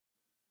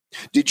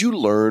Did you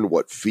learn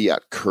what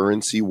fiat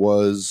currency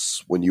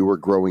was when you were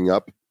growing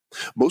up?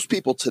 Most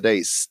people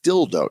today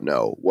still don't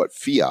know what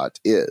fiat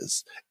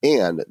is,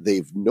 and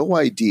they've no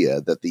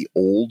idea that the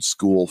old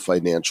school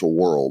financial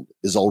world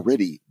is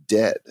already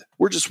dead.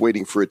 We're just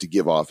waiting for it to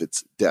give off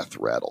its death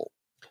rattle.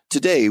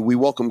 Today, we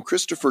welcome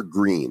Christopher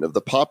Greene of the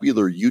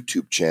popular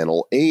YouTube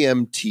channel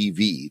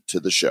AMTV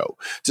to the show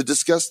to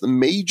discuss the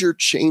major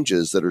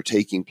changes that are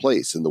taking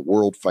place in the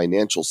world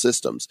financial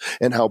systems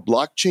and how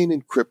blockchain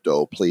and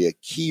crypto play a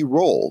key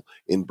role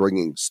in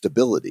bringing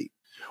stability.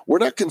 We're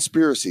not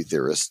conspiracy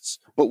theorists,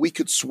 but we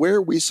could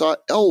swear we saw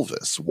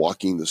Elvis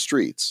walking the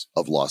streets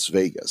of Las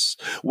Vegas.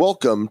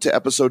 Welcome to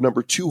episode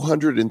number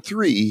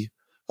 203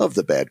 of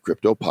the Bad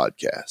Crypto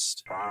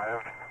Podcast.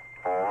 5,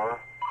 4,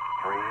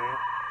 3,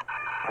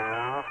 2,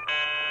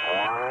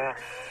 1,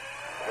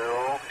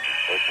 0,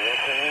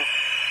 ignition.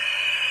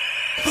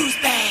 Who's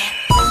bad?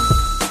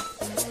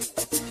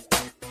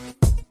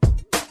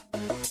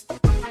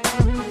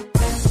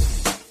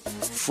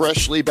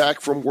 Freshly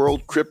back from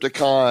World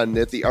Crypticon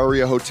at the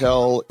Aria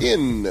Hotel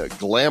in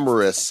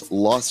glamorous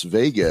Las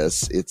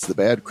Vegas. It's the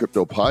Bad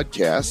Crypto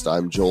Podcast.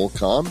 I'm Joel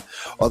Comm,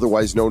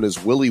 otherwise known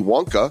as Willy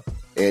Wonka,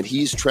 and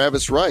he's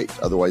Travis Wright,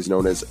 otherwise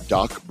known as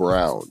Doc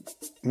Brown.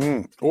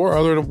 Or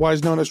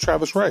otherwise known as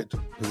Travis Wright,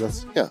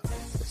 because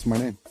that's my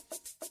name.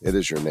 It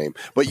is your name.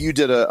 But you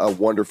did a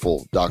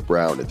wonderful Doc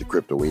Brown at the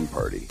Cryptoween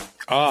party.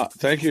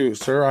 Thank you,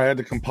 sir. I had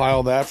to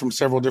compile that from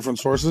several different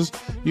sources.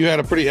 You had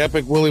a pretty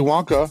epic Willy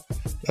Wonka.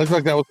 It looked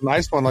like that was a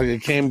nice one. Like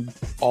it came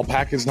all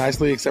packaged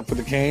nicely, except for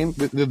the cane.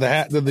 Did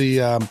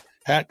the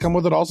hat come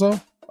with it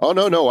also? Oh,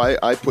 no.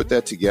 I put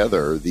that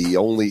together. The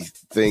only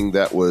thing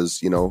that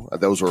was,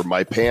 those were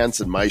my pants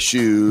and my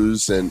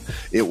shoes, and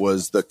it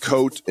was the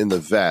coat and the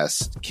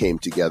vest came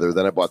together.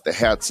 Then I bought the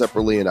hat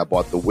separately, and I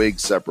bought the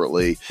wig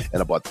separately,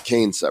 and I bought the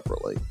cane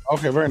separately.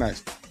 Okay, very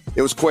nice.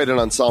 It was quite an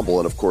ensemble,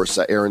 and of course,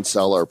 Aaron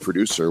Sell, our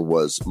producer,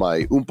 was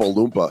my Oompa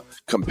Loompa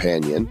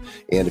companion.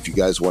 And if you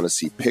guys want to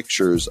see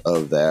pictures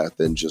of that,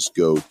 then just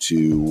go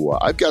to,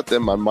 I've got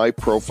them on my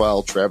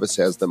profile. Travis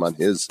has them on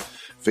his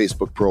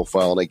Facebook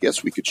profile, and I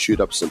guess we could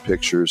shoot up some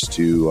pictures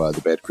to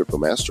the Bad Crypto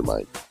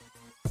Mastermind.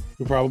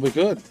 We probably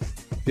could.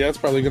 Yeah, that's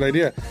probably a good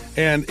idea.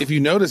 And if you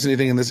notice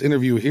anything in this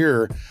interview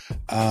here,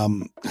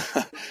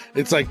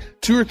 it's like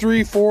 2 or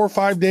 3, 4 or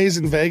 5 days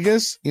in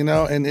Vegas,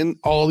 and in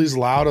all these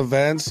loud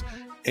events.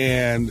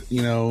 And,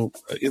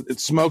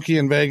 it's smoky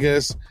in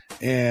Vegas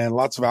and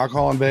lots of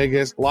alcohol in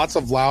Vegas, lots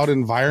of loud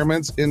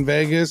environments in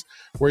Vegas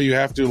where you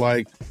have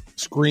to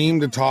scream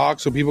to talk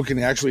so people can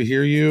actually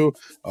hear you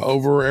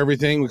over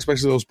everything,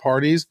 especially those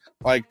parties.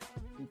 Like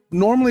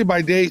normally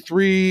by day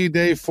 3,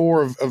 day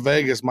 4 of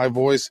Vegas, my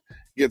voice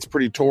gets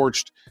pretty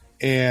torched.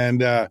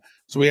 And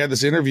so we had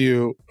this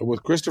interview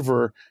with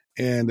Christopher,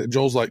 and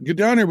Joel's like, get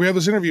down here. We have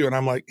this interview. And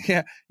I'm like,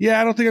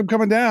 yeah, I don't think I'm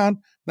coming down.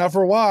 Not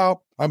for a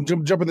while. I'm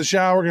jump in the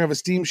shower. We're going to have a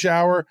steam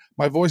shower.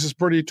 My voice is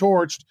pretty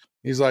torched.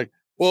 He's like,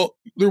 well,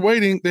 they're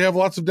waiting. They have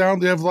lots of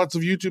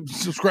YouTube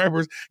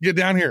subscribers. Get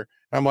down here.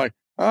 I'm like,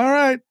 all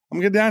right, I'm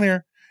going to get down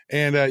here.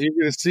 And you're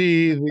going to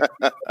see. I'm going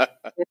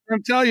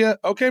to tell you.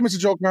 Okay, Mr.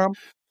 Joel Comm.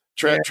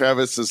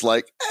 Travis is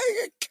like,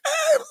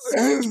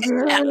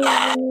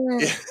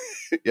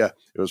 yeah,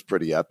 it was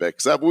pretty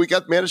epic. So we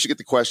managed to get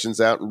the questions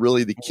out, and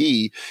really the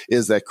key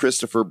is that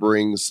Christopher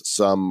brings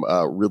some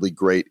really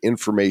great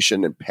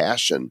information and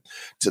passion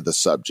to the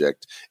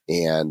subject,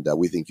 and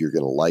we think you're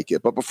going to like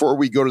it. But before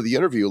we go to the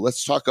interview,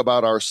 let's talk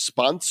about our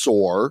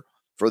sponsor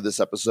for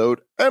this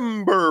episode,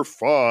 Ember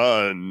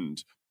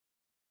Fund.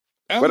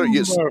 Why don't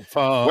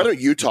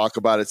you talk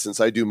about it,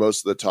 since I do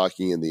most of the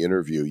talking in the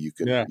interview? You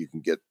can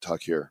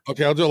talk here.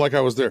 Okay, I'll do it like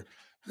I was there.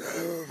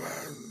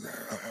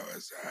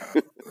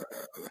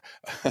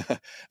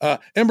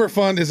 Ember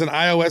Fund is an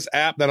iOS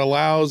app that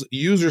allows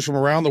users from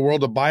around the world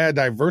to buy a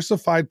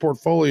diversified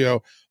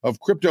portfolio of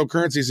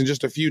cryptocurrencies in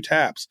just a few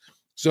taps.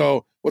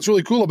 So what's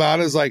really cool about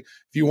it is if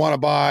you want to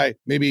buy,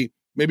 maybe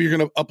you're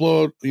going to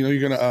upload, you're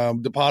going to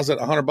deposit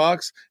 $100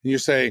 and you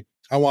say,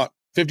 I want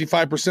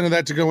 55% of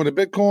that to go into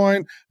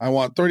Bitcoin. I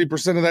want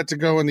 30% of that to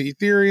go into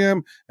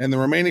Ethereum and the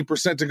remaining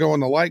percent to go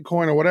into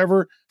Litecoin or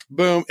whatever.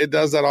 Boom, it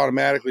does that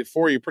automatically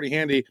for you. Pretty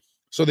handy.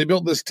 So they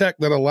built this tech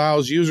that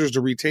allows users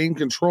to retain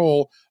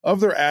control of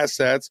their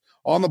assets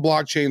on the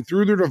blockchain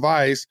through their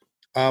device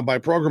by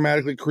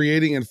programmatically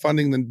creating and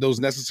funding those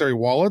necessary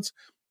wallets.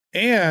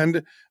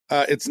 And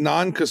it's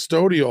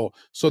non-custodial,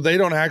 so they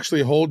don't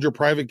actually hold your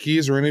private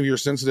keys or any of your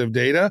sensitive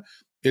data.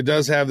 It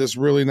does have this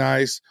really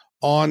nice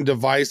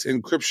on-device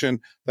encryption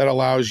that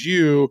allows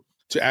you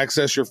to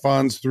access your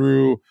funds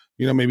through,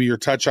 maybe your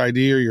Touch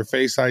ID or your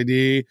Face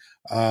ID,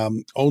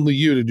 only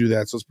you to do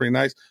that. So it's pretty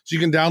nice. So you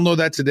can download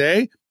that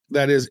today.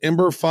 That is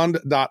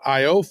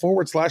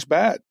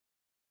emberfund.io/bad.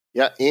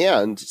 Yeah,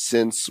 and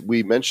since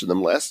we mentioned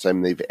them last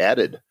time, they've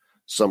added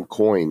some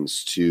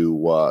coins to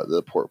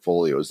the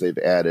portfolios. They've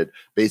added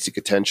Basic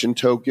Attention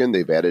Token,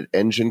 they've added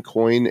Engine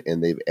Coin,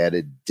 and they've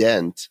added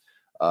Dent.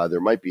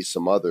 There might be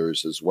some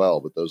others as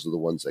well, but those are the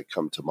ones that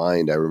come to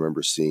mind I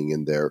remember seeing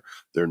in their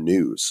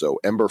news.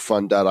 So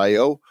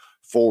emberfund.io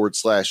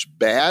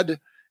Bitcoin.com/bad.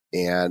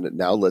 And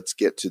now let's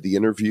get to the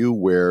interview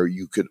where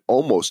you could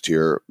almost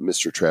hear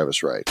Mr.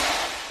 Travis Wright.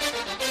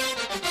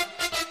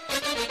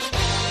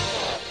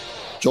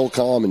 Joel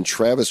Comm and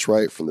Travis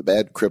Wright from the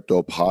Bad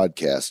Crypto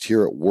Podcast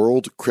here at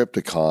World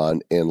Crypticon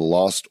in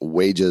Lost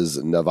Wages,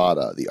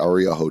 Nevada, the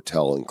Aria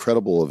Hotel.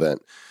 Incredible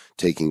event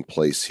taking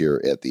place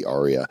here at the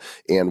Aria.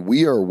 And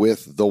we are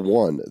with the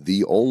one,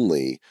 the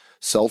only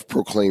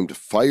self-proclaimed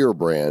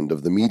firebrand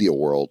of the media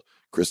world,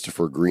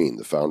 Christopher Greene,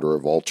 the founder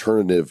of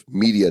Alternative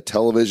Media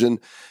Television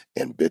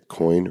and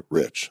Bitcoin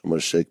Rich. I'm going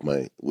to shake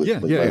my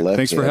left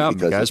Thanks for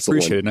hand having me, guys.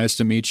 Appreciate it. Nice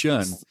to meet you.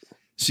 And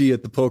see you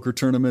at the poker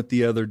tournament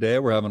the other day.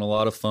 We're having a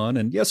lot of fun.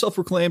 And yeah,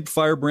 self-proclaimed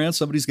firebrand.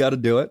 Somebody's got to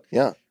do it.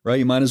 Yeah. Right?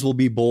 You might as well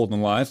be bold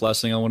in life.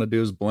 Last thing I want to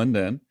do is blend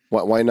in.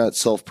 Why not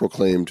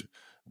self-proclaimed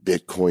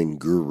Bitcoin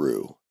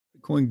guru?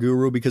 Bitcoin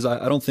guru, because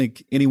I don't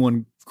think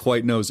anyone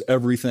quite knows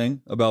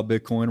everything about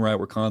Bitcoin, right?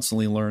 We're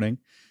constantly learning.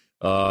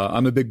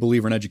 I'm a big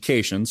believer in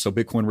education. So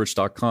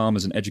bitcoinrich.com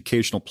is an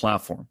educational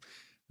platform,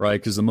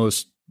 right? Because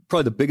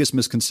probably the biggest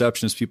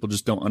misconception is people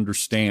just don't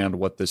understand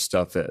what this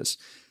stuff is.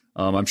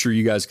 I'm sure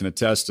you guys can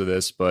attest to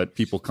this, but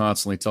people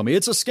constantly tell me,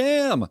 it's a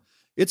scam.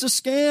 It's a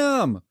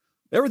scam.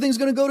 Everything's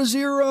going to go to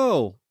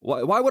zero.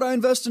 Why would I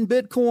invest in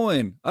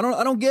Bitcoin? I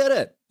don't get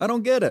it. I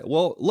don't get it.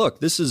 Well, look,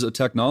 this is a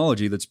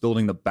technology that's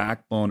building the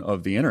backbone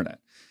of the internet.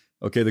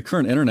 Okay, the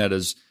current internet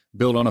is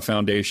built on a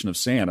foundation of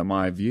sand, in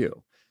my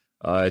view.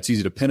 It's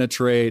easy to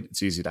penetrate.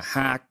 It's easy to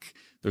hack.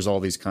 There's all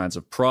these kinds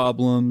of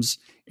problems.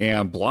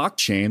 And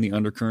blockchain, the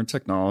undercurrent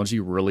technology,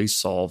 really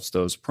solves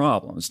those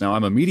problems. Now,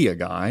 I'm a media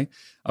guy.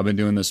 I've been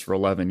doing this for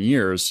 11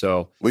 years.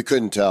 So we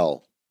couldn't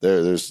tell.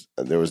 There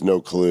was no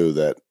clue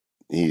that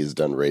he has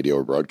done radio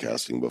or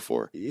broadcasting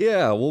before.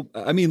 Yeah. Well,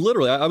 I mean,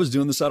 literally, I was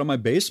doing this out of my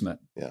basement.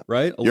 Yeah.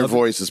 Right? Your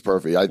voice is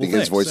perfect. I think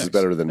his voice is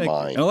better than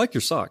mine. And I like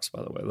your socks,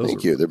 by the way.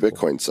 Thank you. They're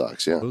Bitcoin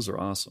socks. Yeah. Those are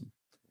awesome.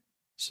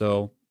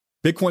 So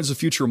Bitcoin's the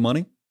future of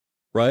money.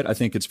 Right? I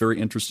think it's very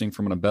interesting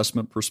from an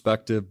investment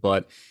perspective,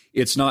 but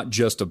it's not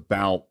just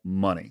about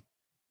money,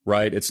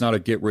 right? It's not a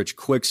get rich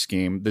quick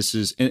scheme. This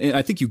is, and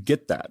I think you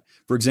get that.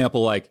 For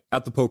example, like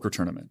at the poker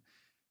tournament,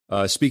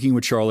 speaking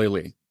with Charlie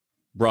Lee,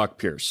 Brock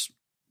Pierce,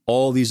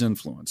 all these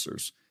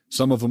influencers,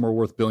 some of them are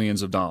worth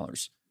billions of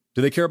dollars.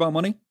 Do they care about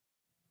money?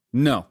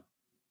 No,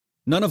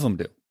 none of them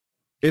do.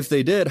 If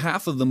they did,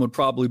 half of them would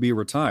probably be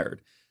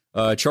retired.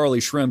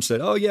 Charlie Shrem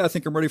said, "Oh yeah, I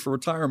think I'm ready for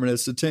retirement.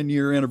 It's the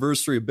 10-year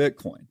anniversary of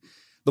Bitcoin."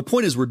 The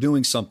point is we're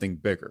doing something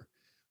bigger,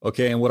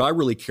 okay? And what I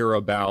really care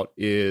about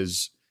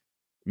is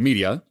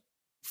media,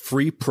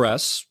 free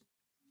press,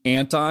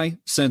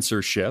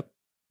 anti-censorship,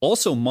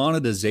 also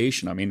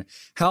monetization. I mean,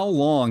 how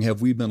long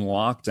have we been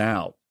locked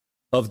out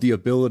of the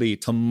ability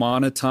to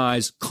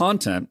monetize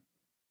content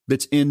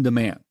that's in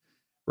demand,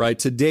 right?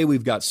 Today,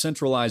 we've got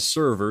centralized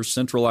servers,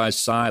 centralized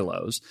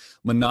silos,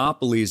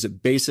 monopolies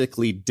that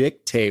basically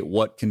dictate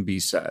what can be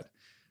said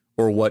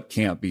or what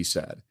can't be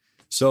said.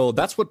 So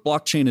that's what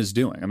blockchain is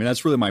doing. I mean,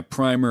 that's really my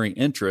primary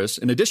interest.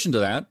 In addition to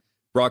that,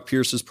 Brock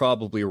Pierce is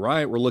probably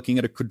right. We're looking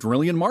at a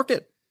quadrillion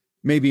market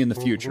maybe in the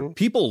future.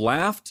 People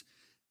laughed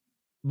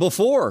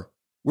before.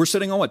 We're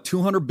sitting on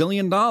 $200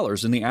 billion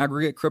in the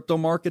aggregate crypto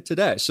market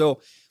today. So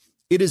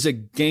it is a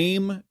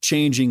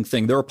game-changing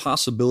thing. There are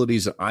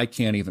possibilities that I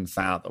can't even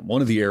fathom.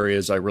 One of the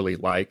areas I really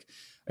like,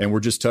 and we're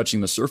just touching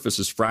the surface,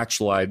 is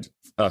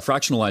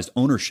fractionalized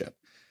ownership.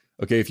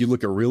 Okay, if you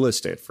look at real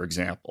estate, for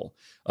example,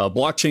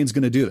 blockchain's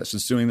going to do this.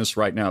 It's doing this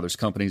right now. There's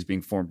companies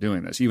being formed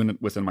doing this, even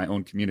within my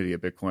own community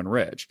at Bitcoin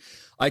Ridge.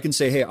 I can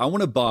say, hey, I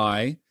want to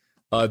buy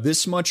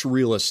this much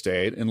real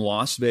estate in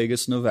Las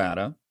Vegas,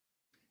 Nevada,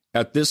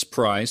 at this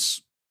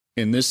price,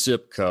 in this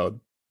zip code,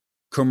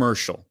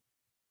 commercial.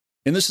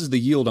 And this is the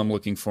yield I'm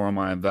looking for on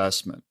my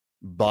investment.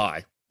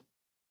 Buy.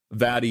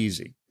 That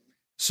easy.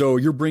 So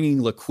you're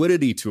bringing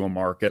liquidity to a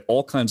market,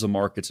 all kinds of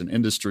markets and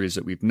industries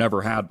that we've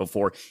never had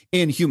before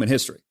in human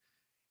history.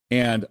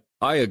 And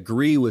I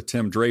agree with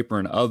Tim Draper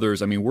and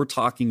others. I mean, we're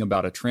talking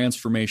about a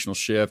transformational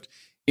shift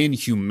in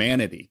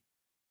humanity.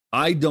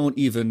 I don't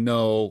even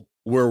know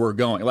where we're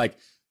going. Like,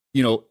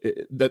 you know,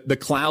 the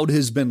cloud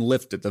has been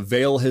lifted. The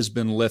veil has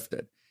been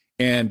lifted.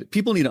 And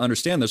people need to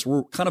understand this.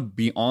 We're kind of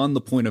beyond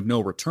the point of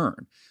no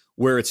return,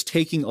 where it's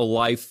taking a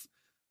life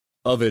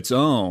of its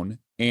own,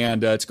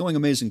 and it's going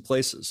amazing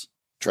places.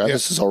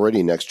 Travis is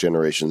already next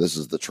generation. This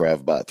is the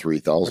TravBot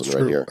 3000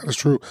 right here. That's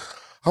true.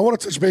 I want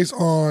to touch base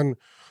on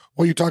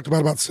what you talked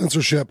about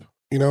censorship,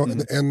 you know,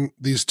 and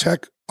these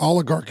tech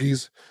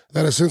oligarchies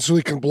that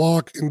essentially can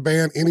block and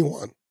ban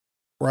anyone,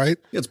 right?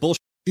 Yeah, it's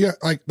bullshit. Yeah,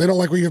 like they don't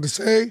like what you have to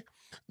say.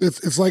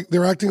 It's like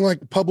they're acting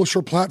like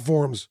publisher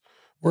platforms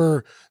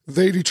where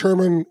they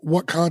determine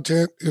what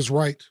content is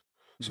right.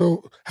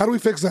 So how do we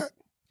fix that?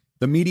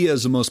 The media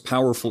is the most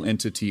powerful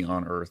entity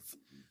on earth,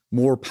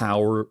 more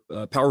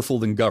powerful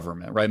than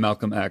government, right?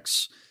 Malcolm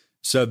X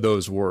said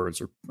those words,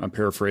 or I'm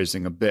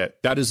paraphrasing a bit.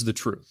 That is the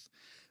truth.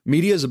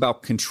 Media is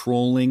about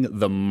controlling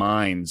the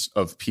minds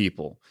of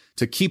people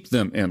to keep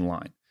them in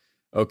line.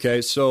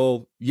 Okay,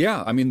 so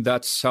yeah, I mean,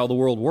 that's how the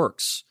world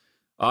works.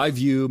 I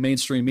view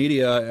mainstream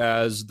media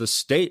as the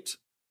state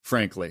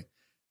frankly.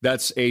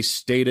 That's a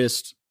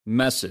statist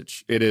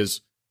message. It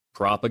is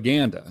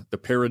propaganda. The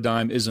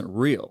paradigm isn't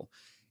real.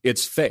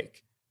 It's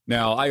fake.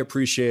 Now, I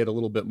appreciate a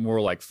little bit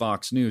more like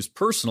Fox News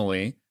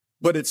personally,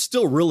 but it's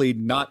still really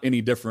not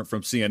any different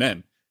from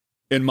CNN,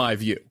 in my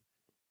view.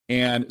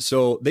 And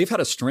so they've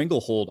had a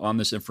stranglehold on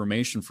this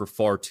information for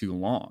far too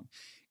long.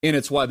 And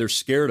it's why they're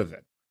scared of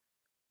it.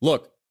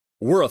 Look,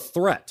 we're a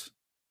threat.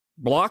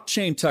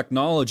 Blockchain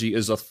technology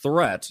is a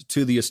threat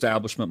to the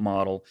establishment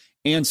model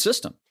and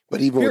system. But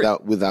even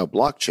without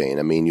blockchain,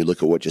 I mean, you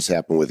look at what just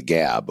happened with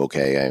Gab.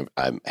 Okay,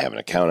 I have an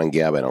account on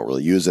Gab. I don't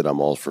really use it. I'm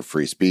all for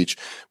free speech,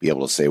 be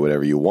able to say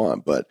whatever you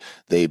want. But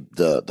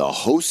the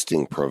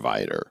hosting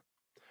provider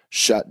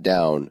shut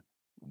down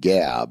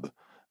Gab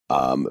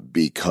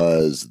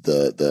because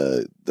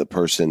the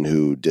person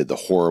who did the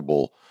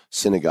horrible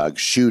synagogue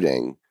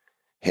shooting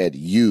had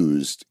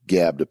used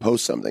Gab to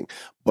post something.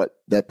 But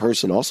that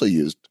person also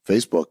used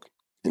Facebook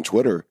and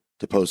Twitter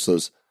to post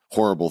those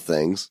horrible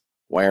things.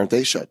 Why aren't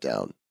they shut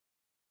down?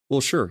 Well,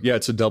 sure. Yeah,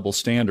 it's a double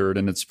standard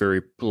and it's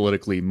very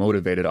politically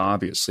motivated,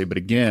 obviously. But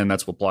again,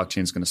 that's what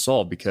blockchain is going to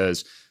solve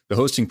because the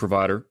hosting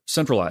provider,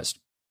 centralized,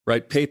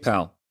 right?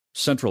 PayPal,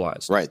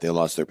 centralized. Right. They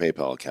lost their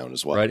PayPal account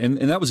as well. Right. And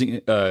that was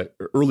an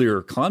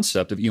earlier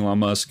concept of Elon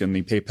Musk and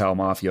the PayPal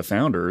mafia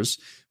founders,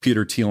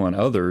 Peter Thiel and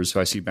others, who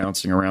I see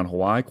bouncing around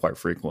Hawaii quite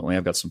frequently.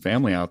 I've got some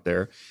family out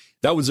there.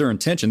 That was their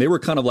intention. They were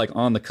kind of like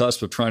on the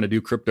cusp of trying to do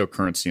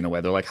cryptocurrency in a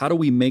way. They're like, how do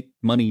we make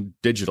money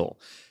digital?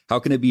 How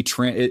can it be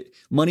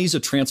money's a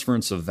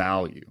transference of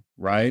value,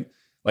 right?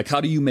 Like, how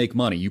do you make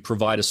money? You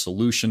provide a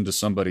solution to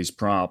somebody's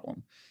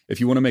problem. If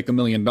you want to make $1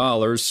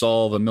 million,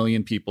 solve 1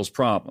 million people's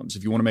problems.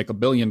 If you want to make $1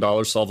 billion,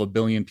 solve 1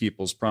 billion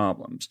people's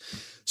problems.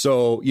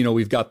 So,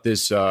 we've got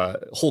this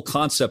whole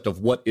concept of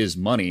what is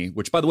money,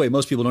 which, by the way,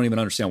 most people don't even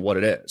understand what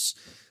it is.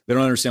 They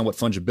don't understand what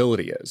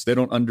fungibility is. They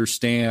don't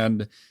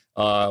understand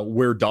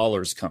where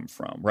dollars come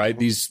from, right?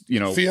 These,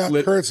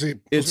 fiat currency.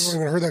 It's, I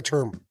haven't even heard that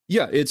term.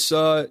 Yeah, it's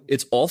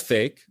all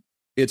fake.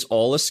 It's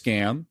all a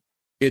scam.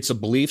 It's a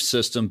belief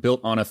system built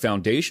on a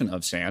foundation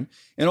of sand.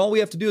 And all we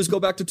have to do is go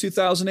back to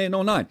 2008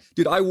 and 09.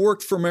 Dude, I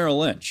worked for Merrill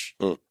Lynch.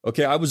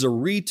 Okay, I was a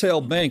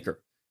retail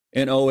banker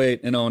in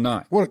 08 and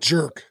 09. What a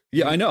jerk.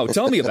 Yeah, I know.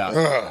 Tell me about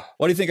it.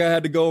 Why do you think I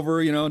had to go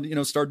over,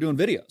 start doing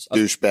videos?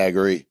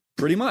 Douchebaggery.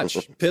 Pretty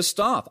much. Pissed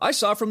off. I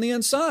saw from the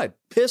inside.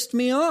 Pissed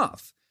me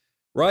off.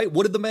 Right?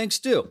 What did the banks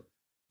do?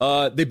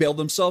 They bailed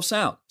themselves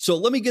out. So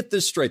let me get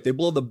this straight. They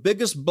blow the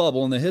biggest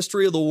bubble in the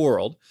history of the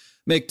world,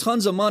 make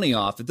tons of money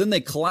off it, then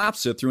they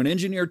collapse it through an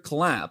engineered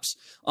collapse.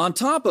 On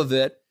top of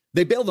it,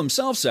 they bail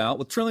themselves out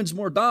with trillions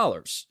more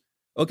dollars.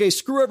 Okay,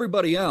 screw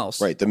everybody else.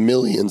 Right, the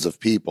millions of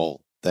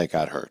people that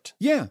got hurt.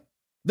 Yeah.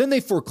 Then they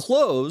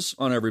foreclose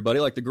on everybody,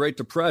 like the Great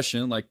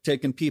Depression, like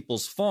taking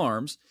people's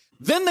farms.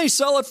 Then they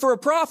sell it for a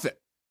profit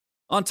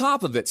on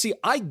top of it. See,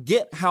 I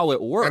get how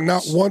it works. And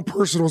not one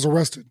person was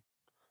arrested.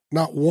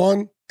 Not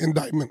one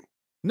indictment.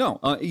 No,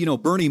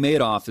 Bernie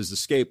Madoff is the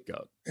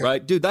scapegoat,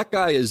 right? Dude, that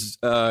guy is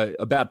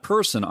a bad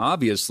person,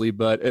 obviously,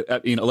 but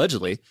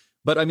allegedly.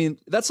 But I mean,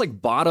 that's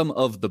like bottom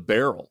of the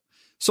barrel.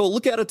 So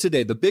look at it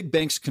today. The big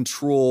banks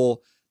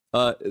control,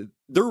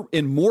 they're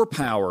in more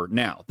power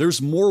now.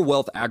 There's more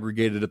wealth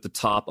aggregated at the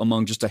top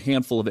among just a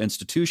handful of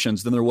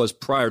institutions than there was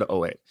prior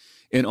to 08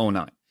 and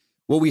 09.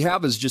 What we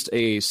have is just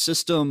a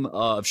system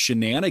of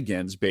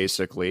shenanigans,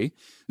 basically.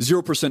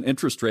 0%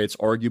 interest rates,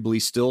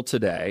 arguably still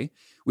today.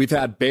 We've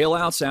had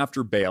bailouts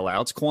after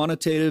bailouts,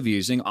 quantitative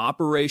easing,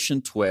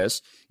 Operation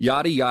Twist,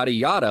 yada, yada,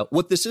 yada.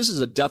 What this is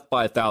a death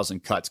by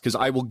 1,000 cuts, because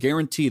I will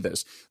guarantee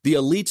this. The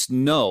elites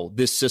know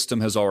this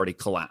system has already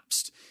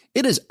collapsed.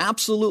 It is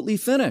absolutely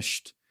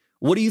finished.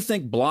 What do you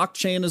think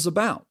blockchain is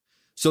about?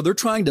 So they're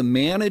trying to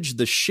manage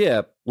the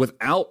ship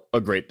without a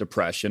Great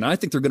Depression. I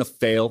think they're going to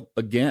fail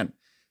again.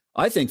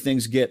 I think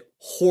things get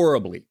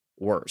horribly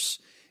worse.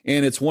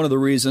 And it's one of the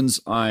reasons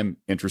I'm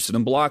interested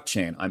in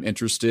blockchain. I'm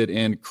interested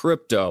in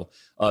crypto,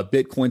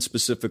 Bitcoin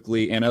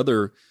specifically, and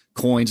other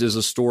coins as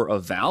a store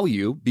of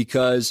value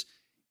because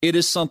it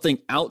is something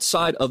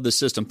outside of the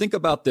system. Think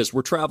about this.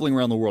 We're traveling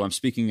around the world. I'm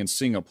speaking in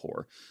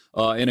Singapore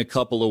in a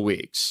couple of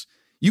weeks.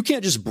 You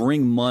can't just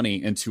bring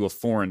money into a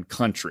foreign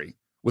country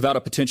without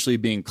it potentially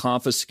being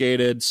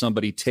confiscated,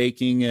 somebody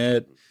taking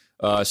it,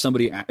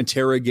 somebody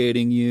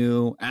interrogating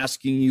you,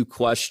 asking you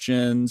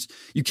questions.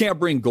 You can't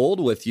bring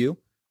gold with you.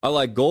 I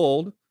like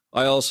gold.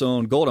 I also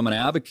own gold. I'm an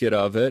advocate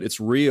of it. It's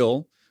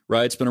real,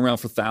 right? It's been around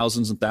for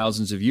thousands and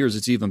thousands of years.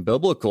 It's even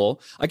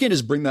biblical. I can't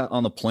just bring that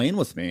on the plane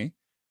with me,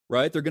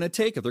 right? They're going to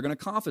take it. They're going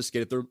to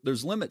confiscate it.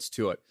 There's limits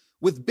to it.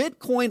 With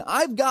Bitcoin,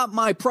 I've got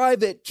my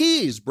private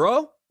keys,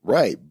 bro.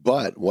 Right.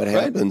 But what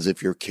happens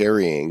if you're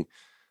carrying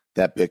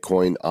that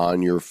Bitcoin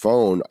on your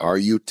phone? Are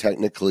you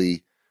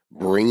technically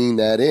bringing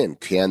that in?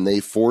 Can they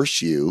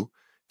force you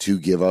to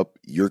give up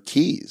your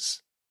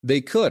keys? They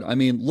could. I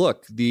mean,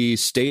 look, the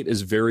state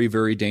is very,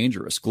 very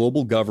dangerous.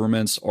 Global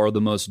governments are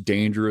the most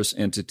dangerous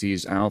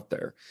entities out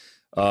there.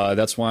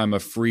 That's why I'm a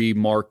free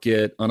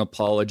market,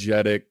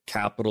 unapologetic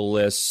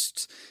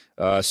capitalist,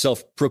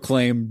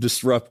 self-proclaimed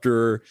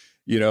disruptor,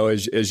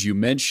 as you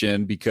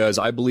mentioned, because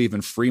I believe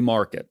in free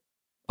market.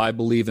 I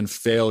believe in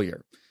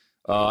failure.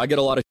 I get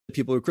a lot of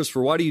people who,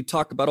 Christopher, why do you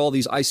talk about all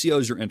these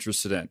ICOs you're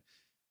interested in?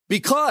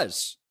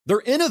 Because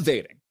they're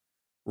innovating,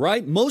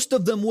 right? Most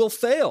of them will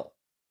fail.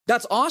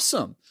 That's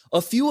awesome.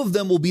 A few of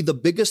them will be the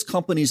biggest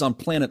companies on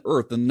planet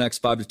Earth in the next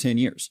 5 to 10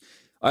 years.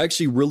 I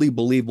actually really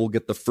believe we'll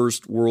get the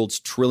first world's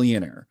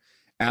trillionaire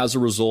as a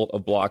result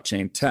of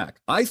blockchain tech.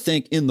 I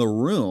think in the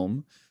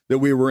room that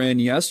we were in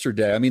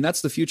yesterday, I mean,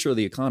 that's the future of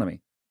the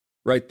economy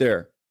right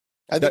there.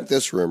 I think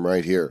this room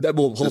right here. That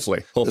will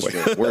hopefully.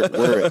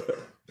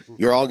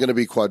 You're all going to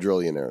be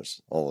quadrillionaires.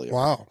 All of you.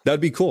 Wow.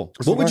 That'd be cool.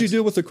 What would you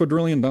do with $1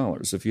 quadrillion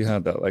if you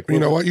had that? Like, you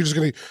know what? You're just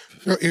going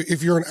to,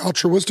 if you're an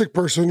altruistic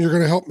person, you're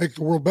going to help make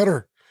the world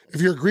better. If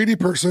you're a greedy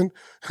person,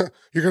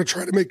 you're going to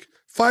try to make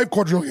 5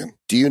 quadrillion.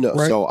 Do you know?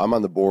 Right? So I'm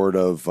on the board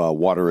of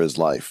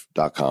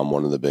waterislife.com,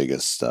 one of the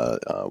biggest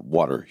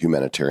water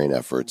humanitarian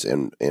efforts.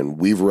 And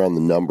we've run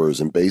the numbers,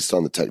 and based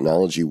on the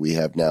technology we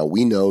have now,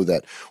 we know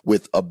that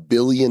with $1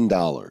 billion,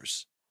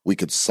 we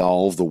could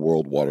solve the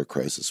world water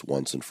crisis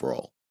once and for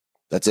all.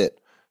 That's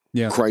it.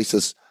 Yeah.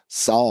 Crisis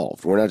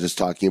solved. We're not just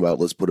talking about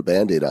let's put a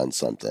Band-Aid on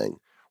something.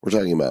 We're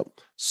talking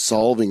about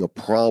solving a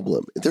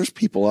problem. There's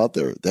people out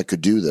there that could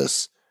do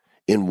this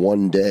in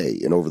one day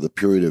and over the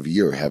period of a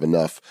year, have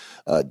enough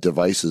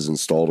devices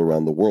installed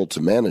around the world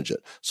to manage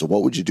it. So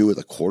what would you do with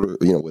with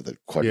 $1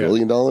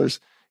 quadrillion,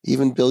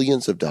 even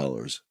billions of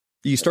dollars?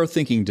 You start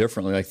thinking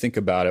differently. I think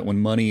about it when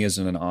money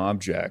isn't an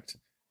object,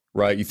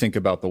 right? You think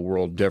about the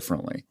world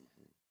differently.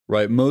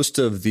 Right. Most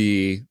of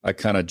I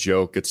kind of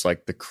joke, it's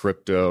like the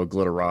crypto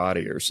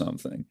glitterati or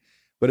something,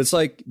 but it's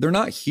like they're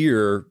not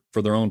here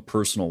for their own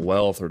personal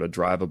wealth or to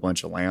drive a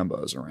bunch of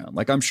Lambos around.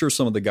 Like, I'm sure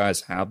some of the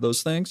guys have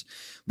those things.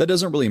 That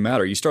doesn't really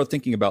matter. You start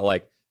thinking about,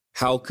 like,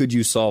 how could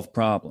you solve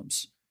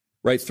problems,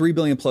 right? 3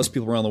 billion plus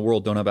people around the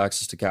world don't have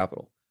access to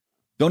capital,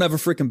 don't have a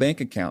freaking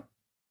bank account.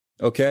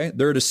 Okay.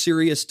 They're at a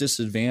serious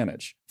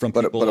disadvantage from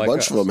people but like a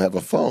bunch us. of them have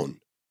a phone.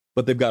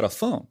 But they've got a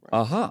phone.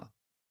 Aha.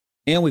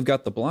 And we've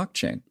got the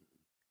blockchain.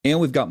 And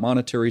we've got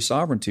monetary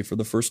sovereignty for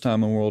the first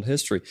time in world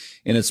history.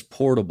 And it's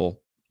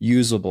portable,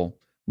 usable,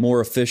 more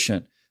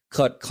efficient,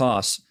 cut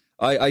costs.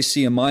 I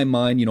see in my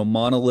mind,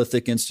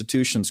 monolithic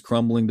institutions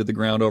crumbling to the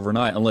ground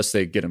overnight, unless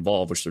they get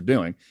involved, which they're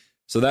doing.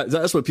 So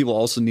that's what people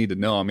also need to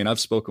know. I mean, I've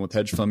spoken with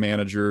hedge fund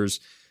managers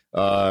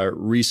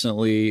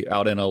recently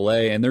out in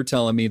LA, and they're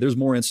telling me there's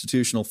more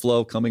institutional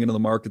flow coming into the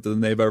market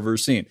than they've ever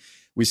seen.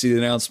 We see the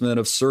announcement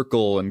of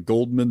Circle and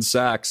Goldman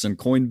Sachs and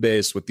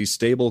Coinbase with these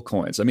stable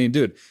coins. I mean,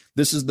 dude,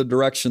 this is the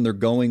direction they're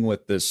going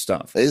with this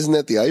stuff. Isn't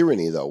that the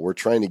irony, though? We're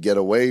trying to get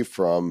away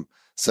from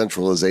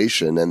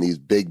centralization and these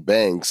big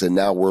banks, and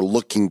now we're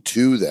looking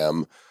to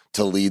them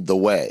to lead the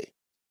way.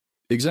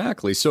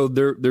 Exactly. So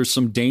there's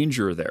some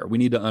danger there. We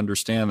need to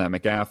understand that.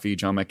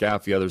 John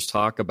McAfee, others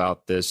talk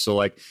about this. So,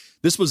 like,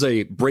 this was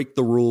a break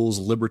the rules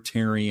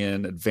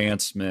libertarian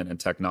advancement in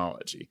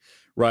technology.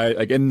 Right?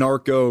 Like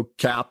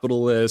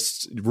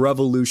anarcho-capitalist,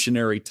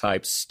 revolutionary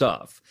type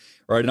stuff.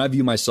 Right? And I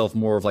view myself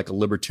more of like a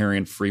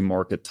libertarian free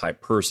market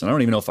type person. I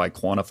don't even know if I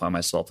quantify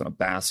myself in a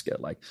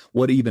basket. Like,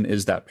 what even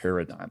is that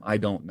paradigm? I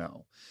don't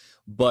know.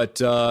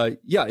 But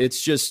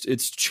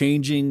it's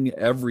changing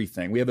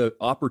everything. We have an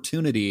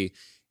opportunity,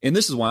 and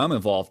this is why I'm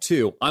involved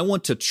too. I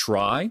want to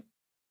try.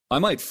 I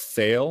might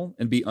fail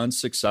and be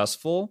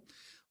unsuccessful,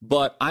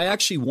 but I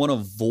actually want a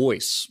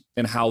voice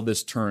in how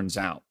this turns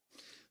out.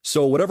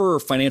 So whatever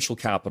financial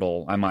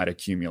capital I might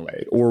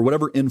accumulate or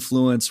whatever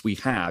influence we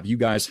have, you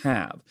guys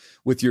have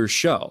with your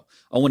show,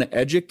 I want to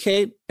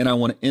educate and I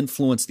want to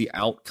influence the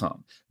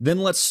outcome. Then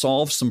let's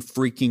solve some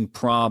freaking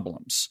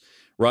problems,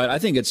 right? I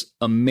think it's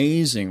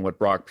amazing what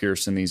Brock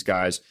Pierce and these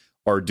guys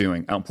are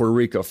doing out in Puerto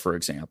Rico, for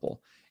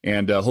example,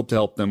 and hope to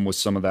help them with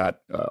some of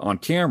that on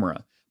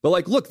camera. But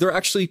like, look, they're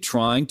actually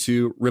trying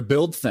to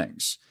rebuild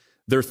things.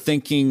 They're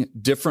thinking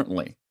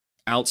differently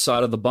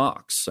outside of the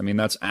box. I mean,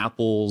 that's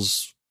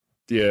Apple's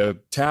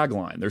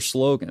tagline, their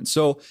slogan.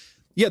 So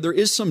yeah, there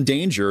is some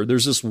danger.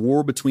 There's this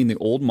war between the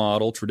old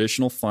model,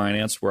 traditional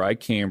finance, where I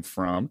came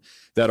from,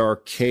 that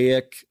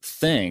archaic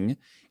thing,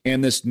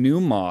 and this new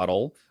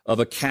model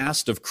of a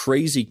cast of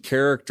crazy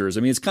characters.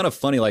 I mean, it's kind of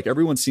funny. Like,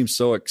 everyone seems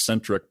so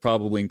eccentric,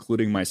 probably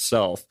including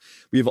myself.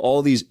 We have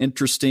all these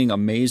interesting,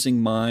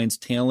 amazing minds,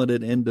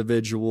 talented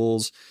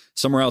individuals.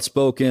 Some are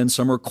outspoken,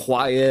 some are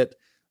quiet.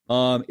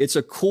 It's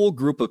a cool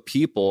group of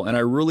people. And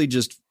I really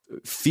just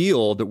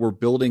feel that we're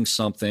building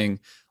something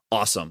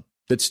awesome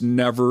that's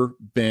never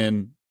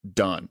been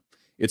done.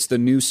 It's the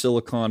new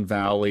Silicon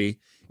Valley.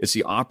 It's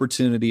the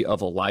opportunity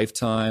of a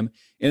lifetime.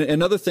 And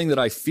another thing that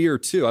I fear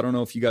too, I don't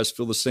know if you guys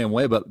feel the same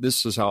way, but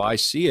this is how I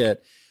see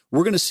it.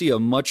 We're going to see a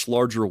much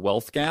larger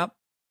wealth gap,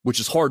 which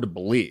is hard to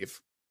believe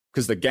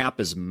because the gap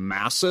is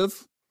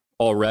massive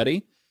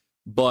already.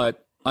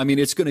 But I mean,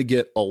 it's going to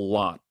get a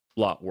lot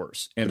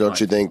worse. And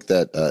don't you think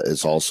that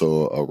it's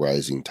also a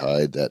rising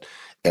tide that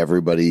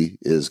everybody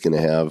is going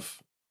to have,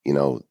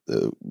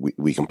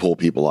 we can pull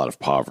people out of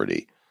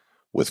poverty,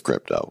 with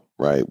crypto,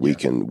 right? We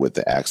can, with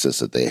the access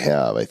that they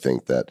have, I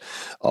think that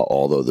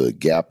although the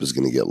gap is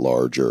going to get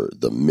larger,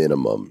 the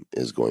minimum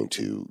is going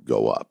to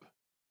go up.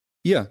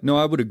 Yeah, no,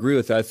 I would agree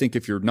with that. I think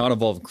if you're not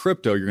involved in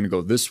crypto, you're going to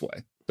go this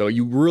way. So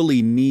you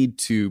really need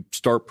to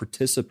start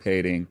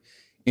participating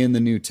in the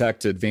new tech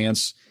to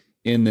advance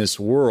in this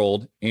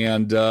world.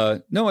 And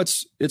no,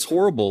 it's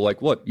horrible.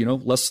 Like what,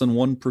 less than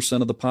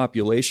 1% of the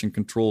population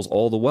controls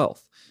all the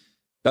wealth.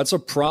 That's a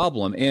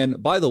problem.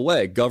 And by the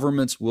way,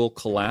 governments will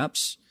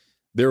collapse.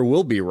 There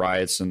will be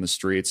riots in the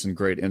streets and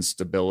great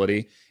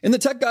instability. And the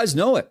tech guys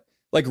know it.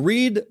 Like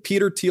read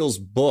Peter Thiel's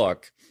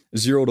book,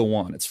 0 to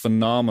 1. It's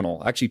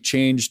phenomenal. Actually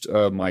changed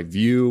my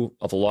view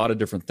of a lot of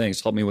different things,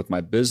 helped me with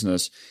my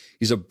business.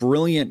 He's a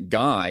brilliant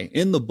guy.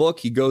 In the book,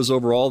 he goes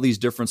over all these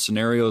different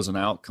scenarios and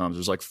outcomes.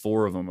 There's like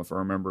 4 of them, if I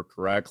remember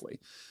correctly.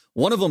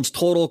 One of them's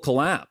total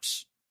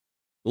collapse.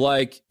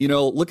 Like,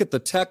 look at the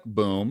tech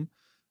boom.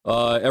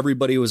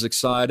 Everybody was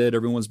excited.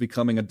 Everyone's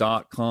becoming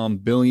a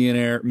 .com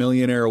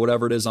millionaire, or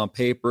whatever it is on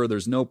paper.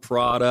 There's no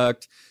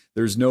product.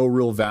 There's no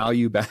real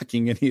value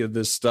backing any of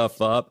this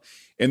stuff up.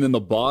 And then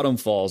the bottom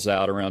falls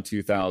out around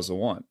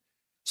 2001.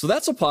 So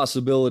that's a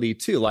possibility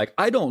too. Like,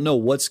 I don't know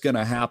what's going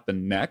to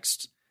happen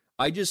next.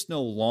 I just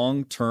know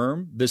long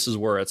term, this is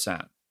where it's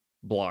at.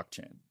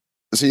 Blockchain.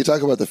 So you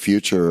talk about the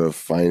future of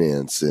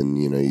finance,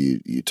 and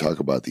you talk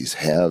about these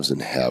haves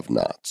and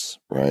have-nots,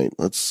 right?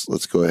 Let's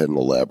go ahead and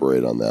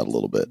elaborate on that a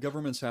little bit.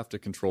 Governments have to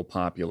control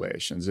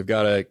populations. They've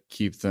got to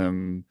keep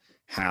them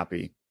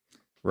happy,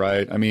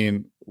 right? I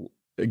mean,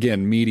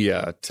 again,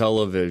 media,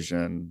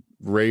 television,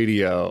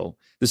 radio.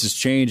 This is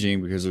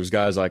changing because there's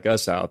guys like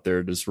us out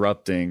there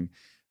disrupting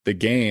the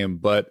game.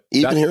 But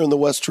even here in the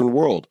Western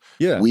world,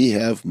 yeah, we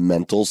have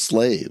mental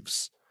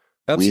slaves.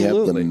 Absolutely.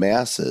 We have the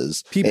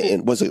masses. People,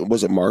 and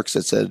was it Marx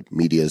that said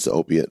media is the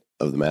opiate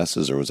of the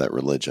masses, or was that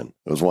religion?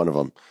 It was one of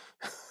them.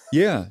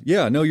 Yeah.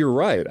 No, you're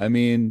right. I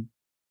mean,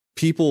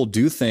 people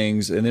do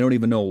things and they don't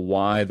even know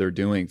why they're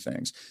doing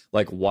things,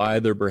 like why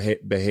they're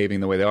behaving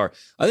the way they are.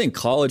 I think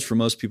college for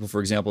most people, for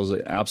example, is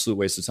an absolute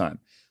waste of time.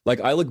 Like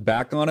I look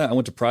back on it. I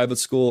went to private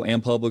school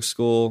and public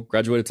school,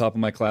 graduated top of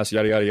my class,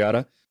 yada, yada,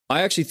 yada.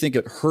 I actually think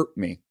it hurt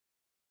me.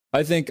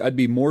 I think I'd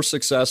be more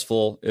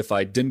successful if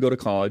I didn't go to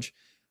college.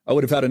 I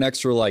would have had an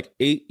extra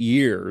 8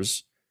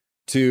 years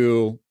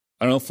to,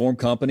 form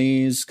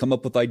companies, come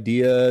up with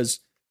ideas,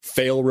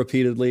 fail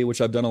repeatedly, which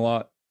I've done a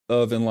lot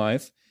of in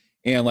life,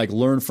 and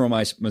learn from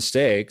my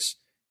mistakes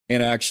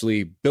and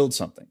actually build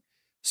something.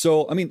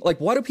 So, I mean,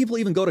 why do people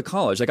even go to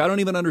college? I don't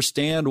even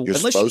understand. You're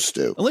supposed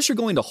to. Unless you're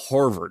going to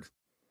Harvard,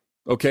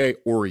 okay,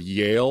 or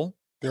Yale.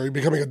 Yeah, you're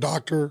becoming a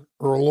doctor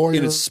or a lawyer.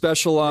 And it's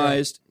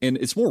specialized, and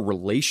it's more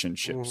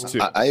relationships,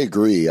 too. I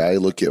agree. I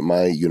look at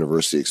my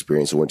university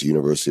experience. I went to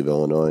University of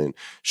Illinois in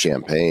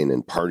Champaign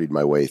and partied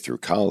my way through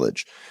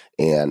college.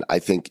 And I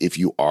think if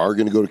you are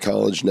going to go to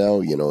college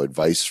now,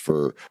 advice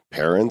for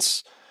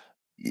parents,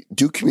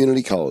 do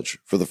community college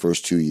for the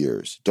first 2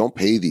 years. Don't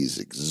pay these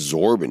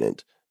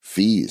exorbitant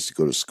fees to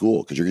go to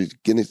school, because you're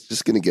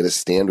just going to get a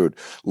standard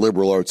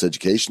liberal arts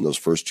education those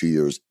first 2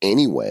 years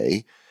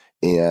anyway.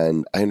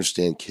 And I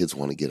understand kids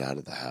want to get out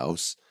of the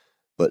house,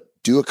 but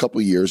do a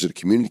couple of years at a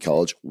community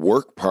college,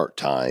 work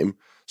part-time,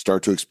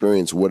 start to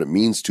experience what it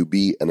means to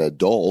be an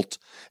adult.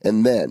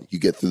 And then you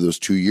get through those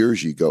 2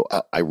 years, you go,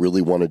 I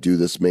really want to do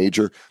this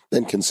major,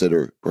 then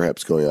consider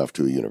perhaps going off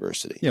to a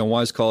university. Yeah.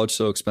 Why is college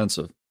so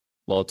expensive?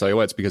 Well, I'll tell you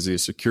what, it's because of the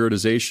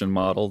securitization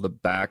model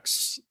that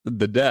backs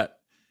the debt.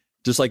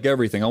 Just like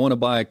everything. I want to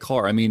buy a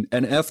car. I mean,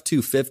 an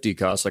F-250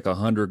 costs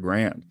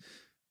 $100,000.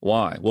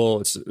 Why?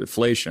 Well, it's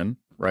inflation.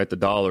 Right? The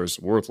dollar's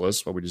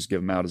worthless. Why we just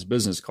give them out as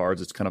business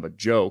cards. It's kind of a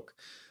joke,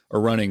 a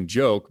running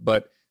joke.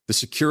 But the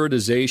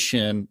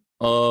securitization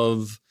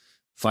of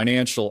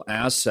financial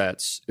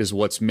assets is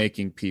what's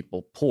making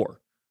people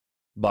poor,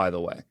 by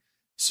the way.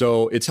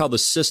 So it's how the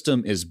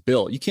system is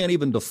built. You can't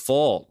even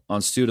default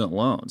on student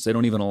loans. They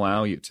don't even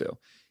allow you to.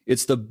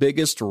 It's the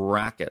biggest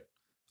racket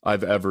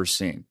I've ever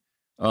seen.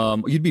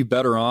 You'd be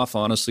better off,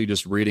 honestly,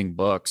 just reading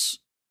books.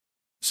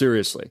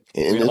 Seriously.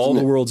 All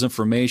the world's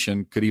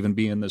information could even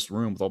be in this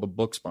room with all the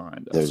books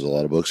behind us. There's a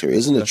lot of books here.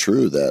 Isn't it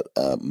true that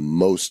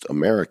most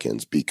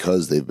Americans,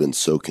 because they've been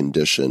so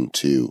conditioned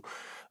to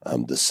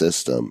the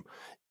system,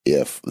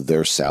 if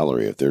their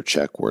salary, if their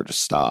check were to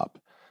stop,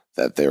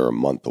 that they're a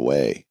month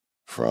away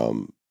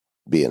from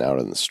being out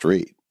in the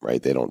street,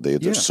 right?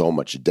 There's so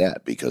much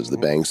debt because the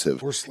banks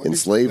have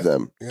enslaved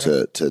them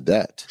to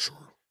debt. Sure.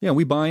 Yeah,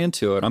 we buy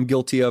into it. I'm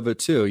guilty of it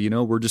too.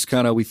 We're just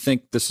we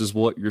think this is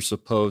what you're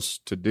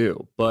supposed to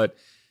do, but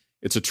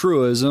it's a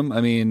truism.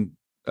 I mean,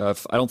 I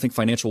don't think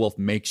financial wealth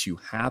makes you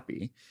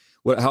happy.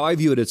 How I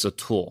view it, it's a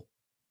tool,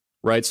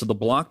 right? So the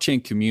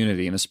blockchain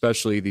community, and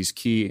especially these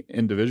key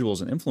individuals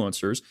and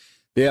influencers,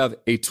 they have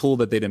a tool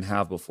that they didn't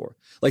have before.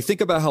 Think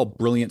about how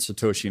brilliant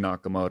Satoshi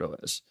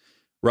Nakamoto is,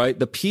 right?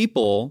 The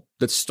people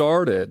that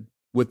started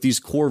with these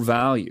core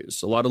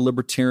values, a lot of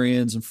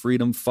libertarians and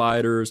freedom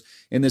fighters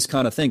and this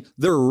kind of thing,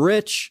 they're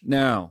rich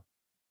now.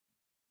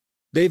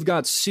 They've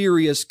got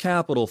serious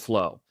capital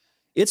flow.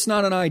 It's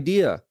not an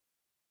idea.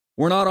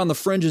 We're not on the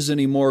fringes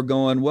anymore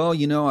going, well,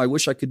 I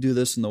wish I could do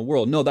this in the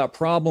world. No, that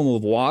problem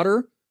of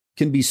water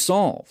can be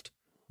solved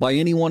by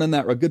anyone in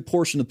a good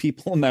portion of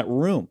people in that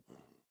room.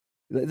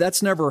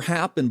 That's never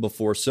happened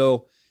before.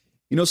 So,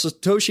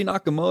 Satoshi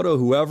Nakamoto,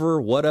 whoever,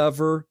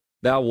 whatever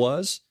that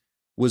was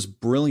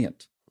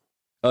brilliant.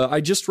 I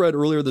just read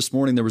earlier this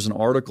morning, there was an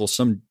article,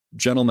 some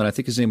gentleman, I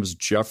think his name was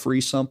Jeffrey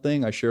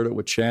something. I shared it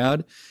with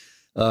Chad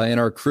and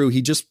our crew.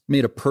 He just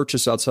made a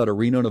purchase outside of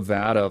Reno,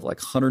 Nevada of like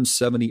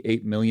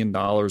 $178 million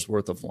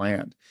worth of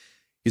land.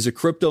 He's a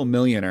crypto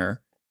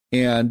millionaire,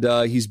 and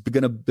he's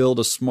going to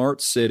build a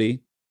smart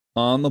city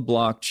on the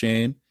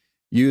blockchain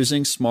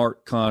using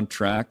smart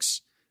contracts.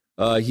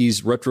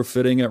 He's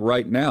retrofitting it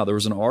right now. There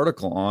was an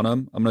article on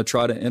him. I'm going to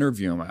try to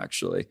interview him,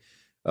 actually,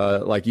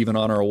 like even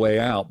on our way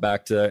out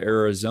back to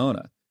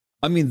Arizona.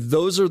 I mean,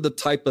 those are the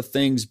type of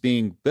things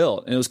being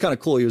built. And it was kind of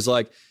cool. He was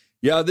like,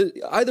 yeah,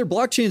 either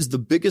blockchain is the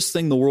biggest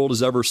thing the world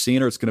has ever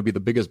seen, or it's going to be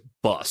the biggest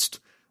bust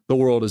the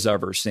world has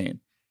ever seen.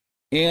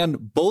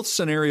 And both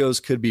scenarios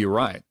could be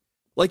right.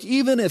 Like,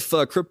 even if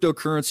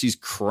cryptocurrencies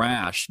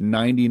crash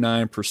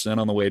 99%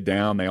 on the way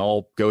down, they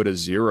all go to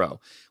zero,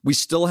 we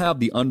still have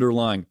the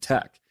underlying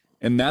tech,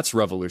 and that's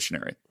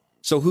revolutionary.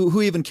 So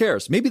who even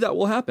cares? Maybe that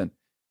will happen.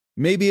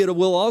 Maybe it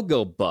will all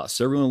go bust.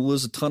 Everyone will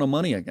lose a ton of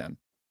money again.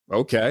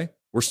 Okay.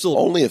 We're still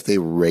only if they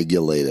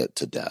regulate it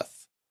to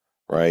death,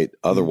 right?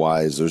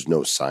 Otherwise, there's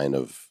no sign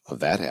of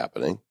that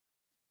happening.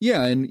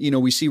 Yeah, and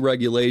we see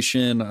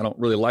regulation. I don't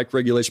really like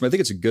regulation, but I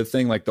think it's a good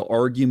thing. Like the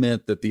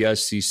argument that the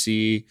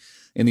SEC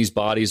and these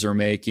bodies are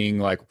making,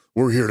 like,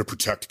 we're here to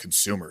protect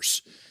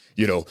consumers.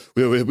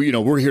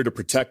 We're here to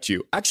protect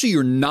you. Actually,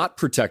 you're not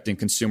protecting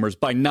consumers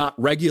by not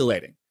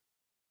regulating,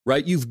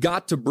 right? You've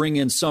got to bring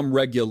in some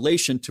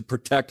regulation to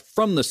protect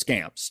from the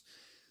scams.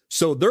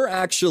 So they're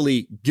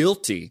actually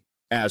guilty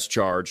as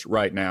charged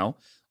right now.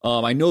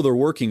 I know they're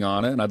working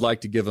on it, and I'd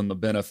like to give them the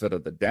benefit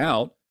of the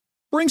doubt.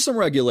 Bring some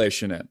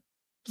regulation in.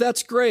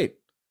 That's great.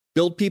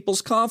 Build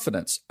people's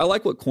confidence. I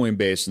like what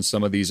Coinbase and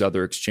some of these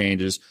other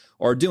exchanges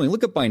are doing.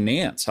 Look at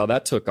Binance, how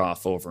that took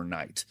off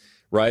overnight,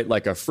 right?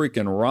 Like a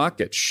freaking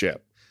rocket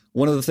ship.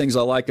 One of the things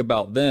I like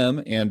about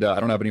them, and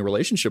I don't have any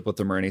relationship with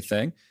them or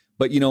anything,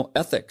 but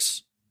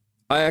ethics.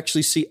 I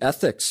actually see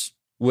ethics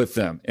with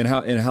them and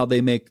how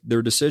they make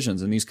their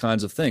decisions and these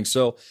kinds of things.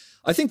 So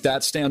I think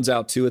that stands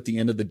out too at the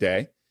end of the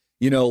day.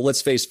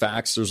 Let's face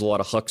facts. There's a lot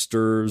of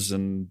hucksters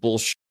and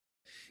bullshit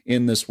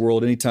in this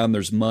world. Anytime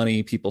there's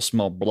money, people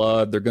smell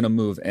blood, they're going to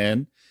move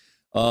in.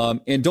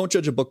 And don't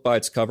judge a book by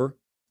its cover.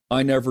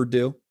 I never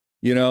do,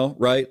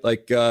 right?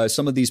 Like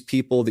some of these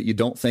people that you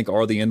don't think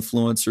are the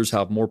influencers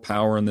have more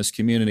power in this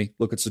community.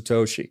 Look at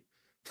Satoshi.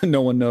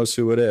 No one knows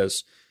who it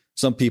is.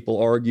 Some people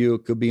argue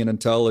it could be an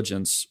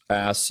intelligence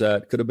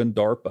asset. Could have been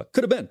DARPA.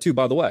 Could have been too,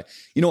 by the way.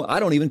 I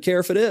don't even care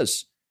if it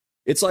is.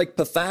 It's like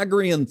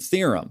Pythagorean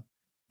theorem.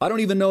 I don't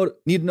even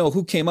need to know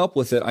who came up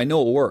with it. I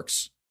know it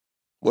works.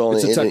 Well,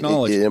 it's a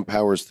technology. It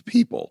empowers the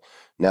people.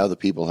 Now the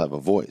people have a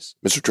voice.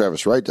 Mr.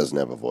 Travis Wright doesn't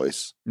have a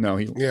voice. No,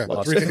 he 3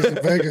 days in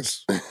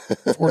Vegas,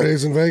 4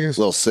 days in Vegas. A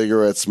little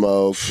cigarette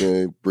smoke,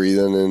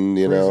 breathing, and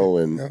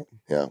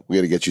yeah, we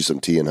got to get you some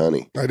tea and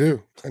honey. I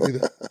do. I need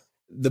that.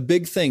 The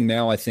big thing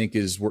now, I think,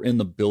 is we're in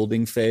the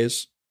building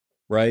phase,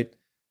 right?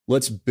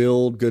 Let's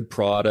build good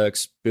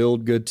products,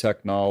 build good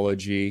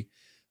technology.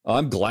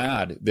 I'm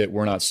glad that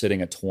we're not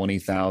sitting at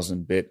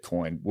 20,000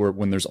 Bitcoin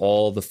when there's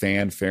all the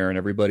fanfare and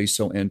everybody's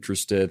so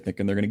interested,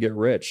 thinking they're going to get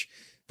rich.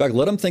 In fact,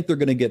 let them think they're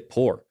going to get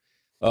poor.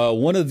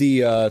 One of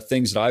the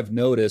things that I've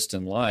noticed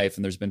in life,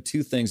 and there's been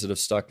two things that have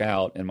stuck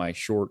out in my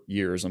short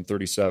years. I'm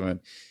 37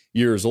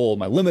 years old.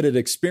 My limited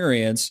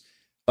experience.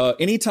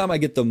 Anytime I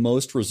get the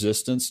most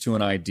resistance to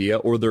an idea,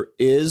 or there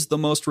is the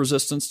most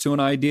resistance to an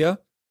idea,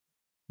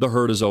 the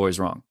herd is always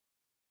wrong.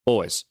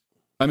 Always.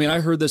 I mean,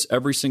 I heard this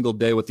every single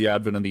day with the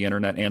advent of the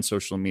internet and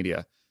social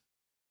media.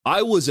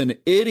 I was an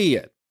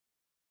idiot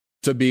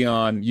to be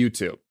on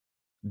YouTube.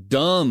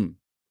 Dumb,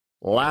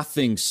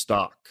 laughing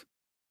stock.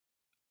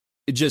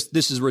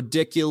 This is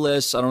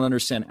ridiculous. I don't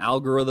understand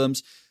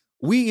algorithms.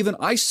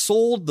 I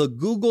sold the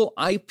Google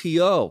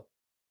IPO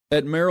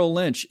at Merrill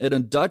Lynch at a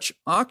Dutch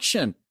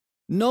auction.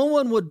 No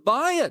one would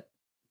buy it.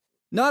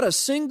 Not a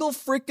single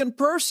freaking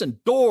person.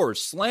 Doors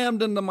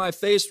slammed into my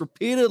face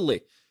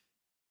repeatedly.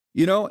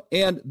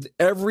 And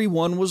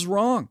everyone was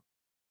wrong.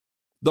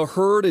 The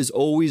herd is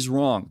always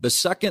wrong. The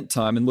second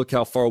time, and look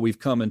how far we've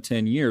come in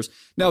 10 years.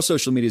 Now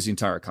social media is the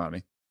entire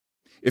economy.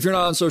 If you're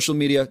not on social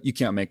media, you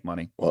can't make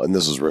money. Well, and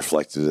this is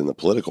reflected in the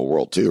political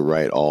world too,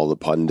 right? All the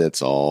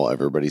pundits,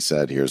 everybody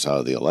said, here's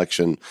how the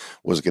election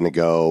was going to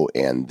go.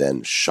 And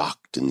then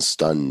shocked and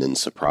stunned and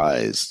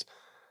surprised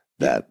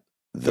that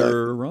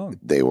they're wrong.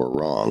 They were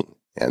wrong.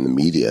 And the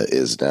media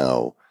is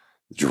now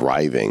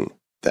driving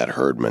that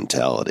herd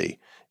mentality.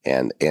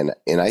 And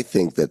I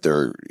think that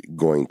they're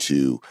going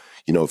to,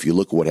 if you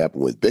look at what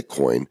happened with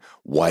Bitcoin,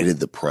 why did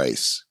the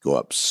price go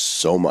up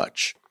so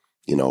much,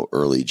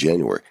 early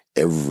January?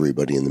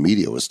 Everybody in the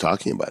media was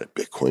talking about it.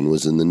 Bitcoin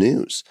was in the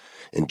news.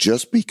 And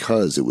just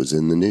because it was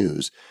in the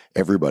news,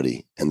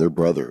 everybody and their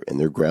brother and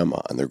their grandma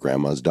and their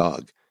grandma's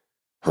dog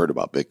heard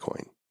about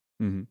Bitcoin.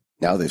 Mm-hmm.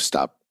 Now they've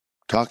stopped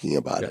talking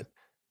about it.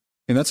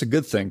 And that's a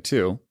good thing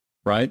too,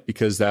 right?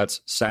 Because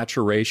that's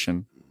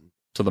saturation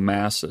to the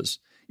masses.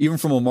 Even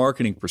from a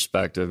marketing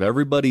perspective,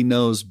 everybody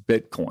knows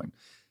Bitcoin.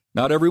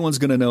 Not everyone's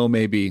going to know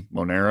maybe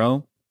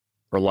Monero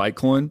or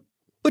Litecoin,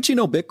 but you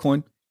know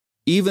Bitcoin,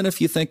 even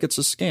if you think it's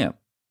a scam.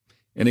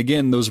 And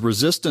again, those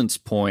resistance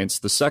points,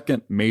 the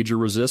second major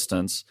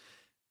resistance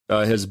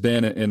has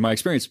been, in my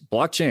experience,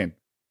 blockchain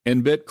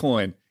and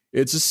Bitcoin.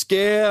 It's a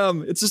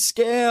scam. It's a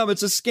scam.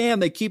 It's a scam.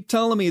 They keep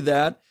telling me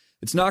that.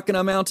 It's not going to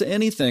amount to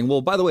anything.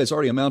 Well, by the way, it's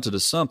already amounted to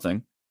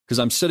something because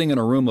I'm sitting in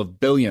a room of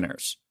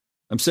billionaires.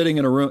 I'm sitting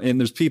in a room and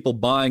there's people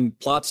buying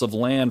plots of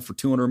land for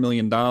 $200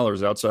 million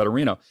outside of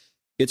Reno.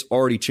 It's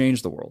already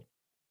changed the world.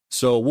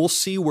 So we'll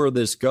see where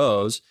this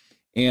goes.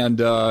 And,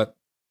 I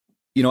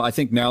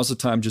think now's the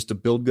time just to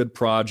build good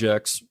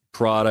projects,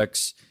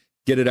 products,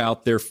 get it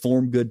out there,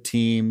 form good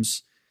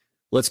teams.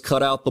 Let's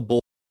cut out the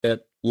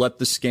bullshit, let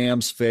the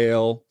scams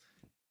fail,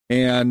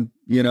 and,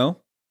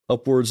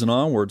 upwards and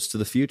onwards to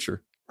the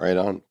future. Right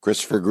on.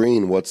 Christopher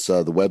Greene, what's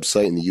the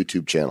website and the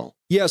YouTube channel?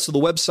 Yeah, so the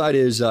website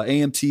is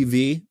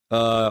AMTV.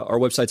 Our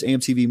website's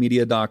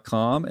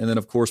amtvmedia.com. And then,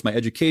 of course, my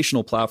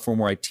educational platform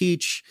where I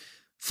teach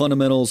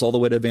fundamentals all the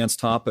way to advanced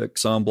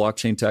topics on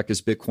blockchain tech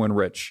is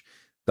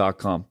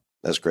bitcoinrich.com.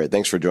 That's great.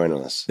 Thanks for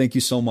joining us. Thank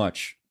you so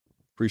much.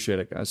 Appreciate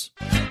it, guys.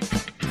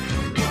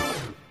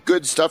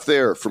 Good stuff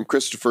there from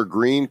Christopher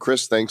Greene.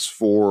 Chris, thanks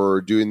for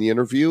doing the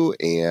interview,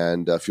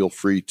 and feel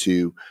free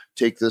to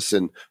take this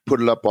and put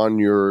it up on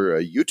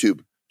your YouTube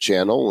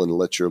channel and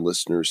let your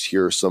listeners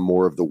hear some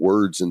more of the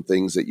words and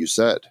things that you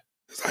said.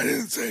 I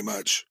didn't say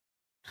much.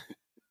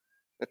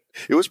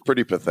 It was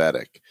pretty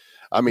pathetic.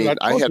 I mean,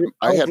 I had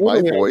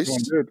my voice.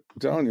 I'm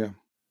telling you.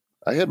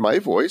 I had my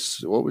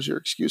voice. What was your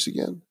excuse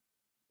again?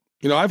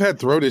 I've had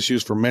throat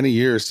issues for many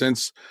years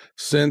since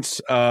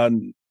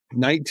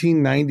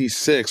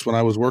 1996 when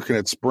I was working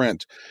at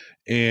Sprint,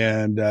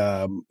 and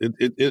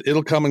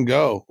it'll come and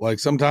go. Like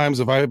sometimes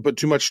if I put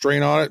too much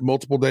strain on it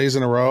multiple days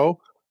in a row,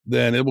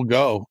 then it will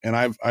go. And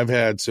I've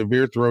had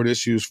severe throat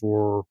issues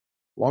for a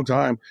long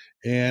time,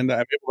 and I'm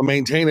able to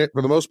maintain it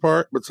for the most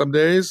part. But some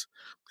days,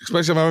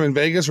 especially if I'm in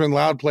Vegas or in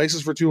loud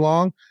places for too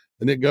long,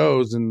 then it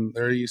goes, and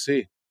there you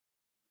see.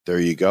 There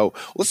you go.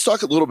 Let's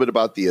talk a little bit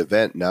about the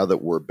event now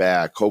that we're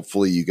back.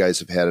 Hopefully you guys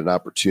have had an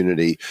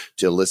opportunity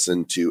to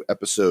listen to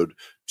episode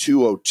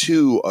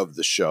 202 of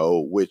the show,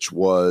 which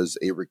was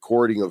a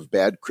recording of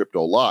Bad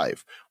Crypto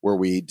Live, where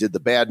we did the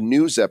bad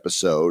news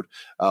episode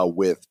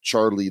with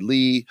Charlie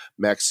Lee,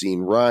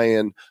 Maxine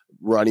Ryan,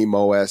 Ronnie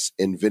Moas,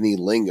 and Vinny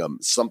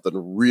Lingham. Something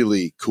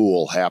really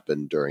cool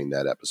happened during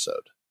that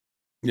episode.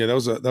 Yeah, that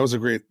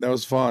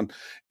was fun.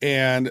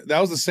 And that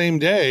was the same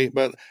day.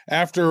 But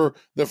after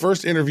the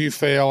first interview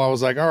fail, I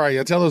was like, all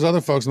right, tell those other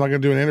folks I'm not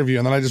going to do an interview.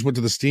 And then I just went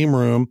to the steam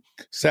room,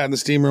 sat in the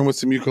steam room with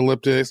some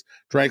eucalyptus,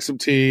 drank some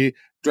tea,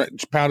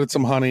 pounded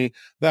some honey.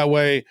 That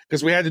way,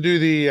 because we had to do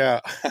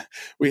the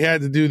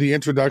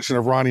introduction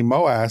of Ronnie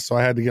Moas, so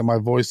I had to get my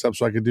voice up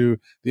so I could do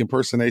the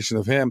impersonation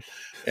of him.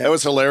 That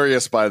was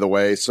hilarious, by the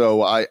way.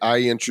 So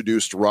I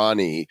introduced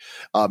Ronnie,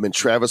 and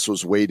Travis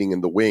was waiting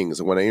in the wings.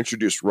 And when I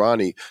introduced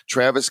Ronnie,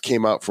 Travis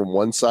came out from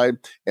one side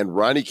and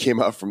Ronnie came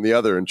out from the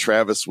other. And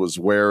Travis was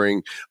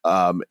wearing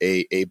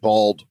a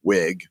bald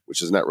wig,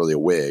 which is not really a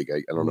wig.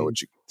 I don't know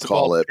what you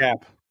call it.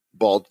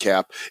 Bald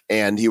cap,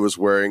 and he was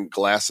wearing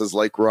glasses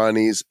like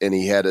Ronnie's, and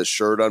he had his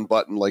shirt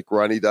unbuttoned like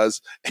Ronnie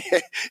does.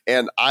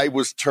 And I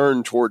was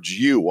turned towards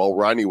you while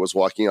Ronnie was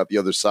walking out the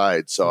other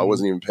side, so I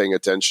wasn't even paying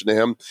attention to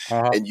him.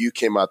 And you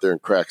came out there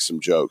and cracked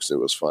some jokes. It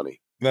was funny.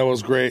 That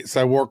was great.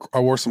 So I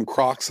wore some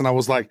Crocs, and I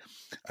was like,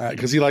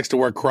 because he likes to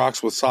wear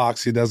Crocs with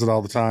socks. He does it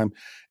all the time.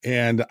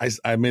 And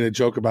I made a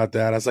joke about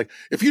that. I was like,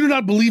 if you do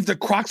not believe that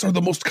Crocs are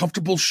the most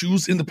comfortable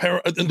shoes in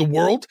the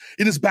world,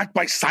 it is backed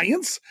by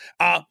science.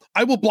 I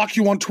will block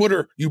you on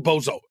Twitter, you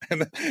bozo.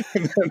 And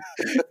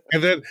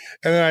then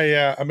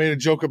I made a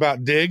joke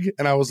about Dig,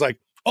 and I was like,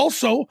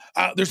 also,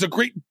 there's a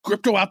great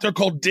crypto out there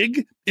called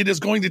Dig. It is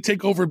going to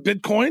take over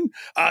Bitcoin.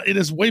 It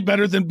is way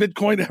better than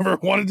Bitcoin ever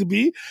wanted to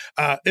be.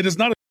 It is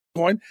not a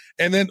Bitcoin.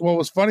 And then what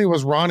was funny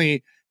was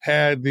Ronnie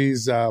had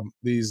these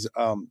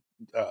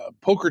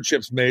poker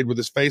chips made with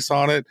his face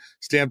on it,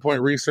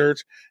 Standpoint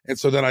Research. And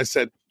so then I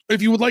said, if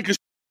you would like a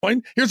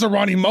coin, here's a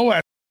Ronnie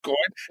Moas coin.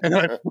 And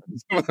then I put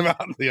some of them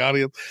out in the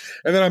audience.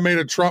 And then I made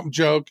a Trump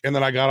joke, and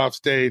then I got off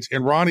stage,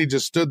 and Ronnie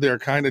just stood there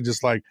kind of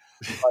just like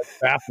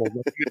baffled.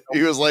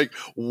 He was like,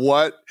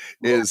 what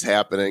is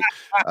happening?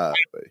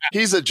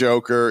 He's a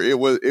joker. It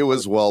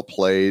was well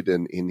played,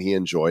 and he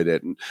enjoyed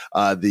it. And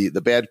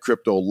the Bad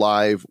Crypto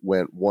Live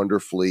went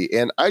wonderfully.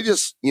 And I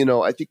just,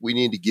 I think we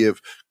need to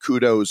give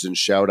kudos and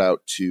shout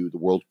out to the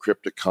World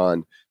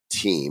Crypticon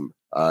team.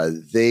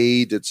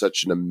 They did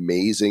such an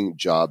amazing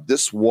job.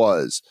 This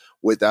was,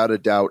 without a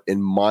doubt,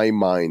 in my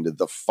mind,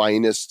 the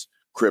finest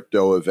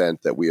crypto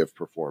event that we have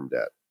performed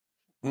at.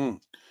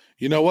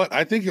 You know what?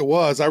 I think it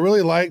was. I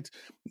really liked,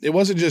 it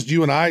wasn't just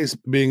you and I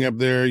being up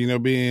there,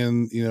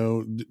 leading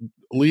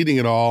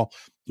it all.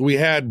 we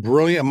had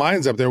brilliant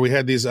minds up there. We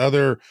had these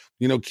other,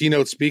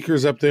 keynote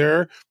speakers up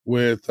there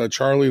with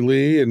Charlie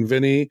Lee and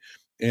Vinny,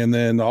 and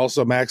then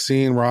also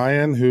Maxine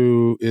Ryan,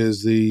 who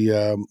is the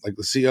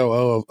the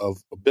COO of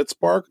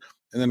BitSpark,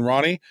 and then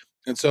Ronnie.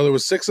 And so there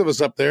was 6 of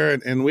us up there,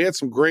 and we had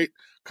some great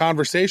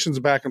conversations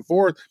back and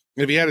forth.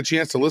 If you had a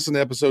chance to listen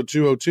to episode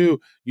 202,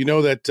 you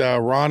know that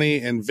Ronnie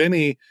and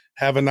Vinny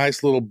have a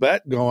nice little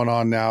bet going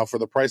on now for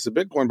the price of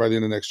Bitcoin by the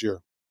end of next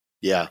year.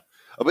 Yeah.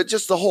 But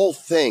just the whole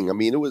thing. I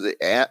mean, it was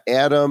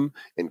Adam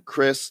and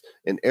Chris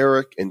and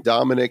Eric and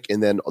Dominic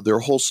and then their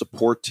whole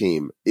support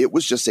team. It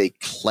was just a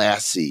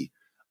classy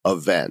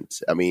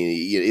event. I mean,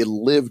 it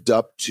lived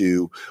up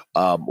to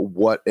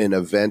what an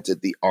event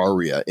at the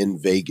Aria in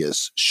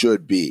Vegas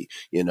should be,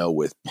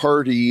 with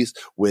parties,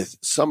 with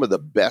some of the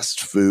best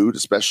food,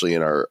 especially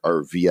in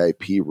our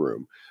VIP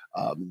room.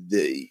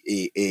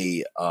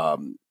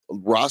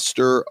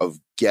 Roster of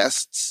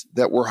guests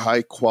that were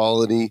high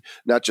quality,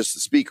 not just the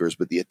speakers,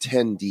 but the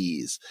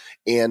attendees,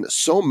 and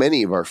so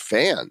many of our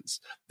fans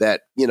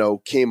that,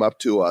 came up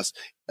to us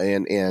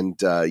and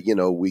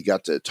we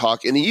got to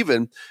talk, and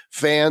even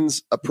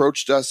fans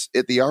approached us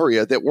at the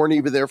Aria that weren't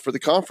even there for the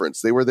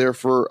conference. They were there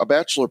for a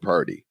bachelor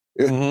party.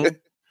 Mm-hmm.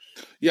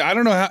 Yeah. I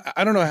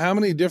don't know how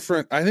many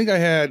different, I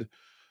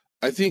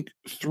think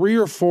 3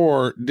 or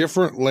 4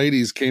 different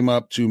ladies came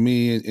up to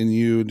me and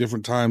you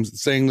different times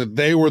saying that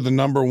they were the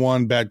number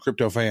one bad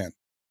crypto fan.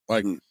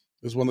 Like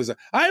this one, they said,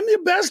 "I'm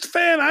your best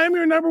fan. I'm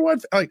your number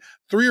one." Like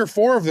 3 or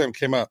 4 of them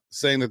came up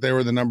saying that they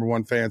were the number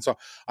one fan. So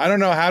I don't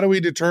know. How do we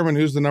determine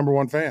who's the number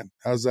one fan?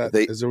 How's that?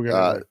 They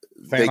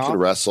can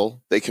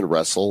wrestle. They can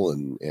wrestle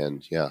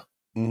and yeah.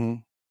 Mm-hmm.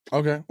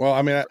 Okay. Well,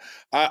 I mean,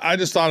 I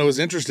just thought it was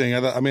interesting.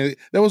 I mean,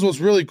 that was what's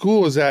really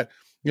cool is that,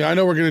 I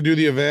know we're going to do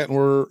the event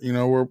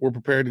and we're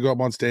prepared to go up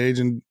on stage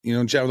and,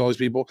 and chat with all these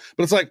people,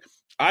 but it's like,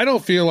 I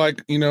don't feel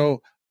like,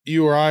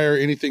 you or I are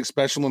anything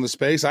special in the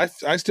space. I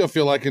still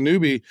feel like a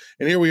newbie.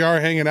 And here we are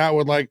hanging out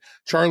with like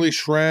Charlie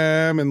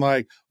Shrem and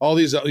like all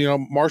these,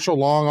 Marshall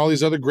Long, all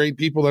these other great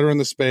people that are in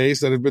the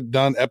space that have been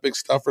done epic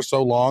stuff for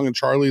so long, and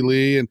Charlie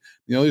Lee and,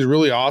 these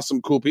really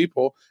awesome, cool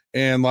people.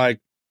 And like,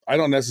 I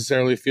don't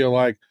necessarily feel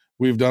like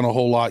we've done a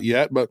whole lot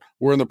yet, but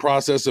we're in the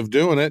process of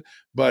doing it.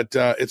 But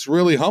it's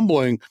really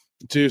humbling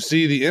to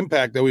see the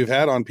impact that we've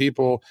had on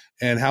people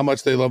and how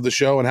much they love the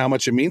show and how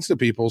much it means to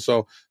people.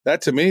 So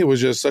that to me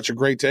was just such a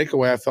great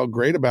takeaway. I felt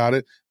great about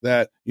it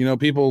that,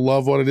 people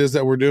love what it is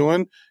that we're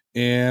doing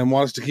and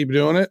want us to keep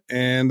doing it,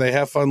 and they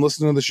have fun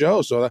listening to the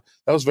show. So that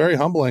was very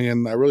humbling,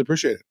 and I really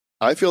appreciate it.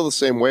 I feel the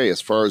same way as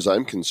far as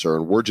I'm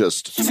concerned. We're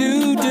just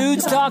 2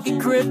 dudes talking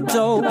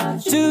crypto.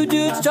 2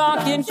 dudes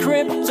talking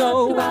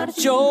crypto.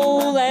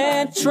 Joel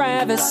and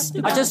Travis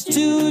are just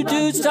 2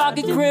 dudes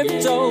talking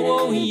crypto.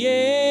 Oh,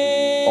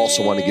 yeah.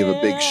 Also want to give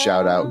a big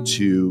shout out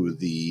to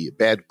the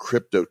Bad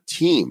Crypto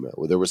team.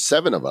 There were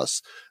 7 of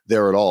us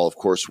there at all. Of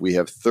course, we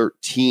have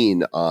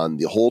 13 on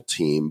the whole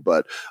team,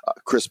 but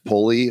Chris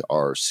Pulley,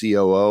 our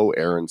COO,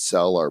 Aaron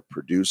Sell, our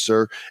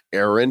producer,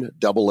 Aaron,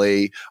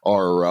 AA,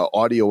 our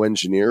audio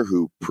engineer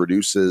who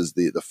produces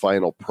the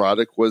final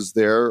product was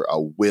there.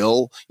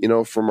 Will,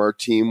 from our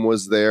team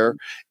was there.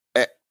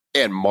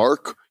 And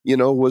Mark,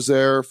 was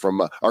there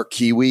from our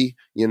Kiwi,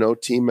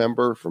 team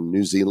member from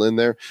New Zealand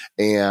there.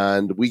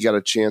 And we got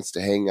a chance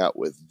to hang out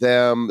with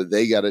them.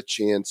 They got a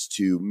chance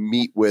to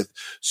meet with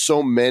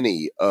so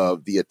many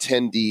of the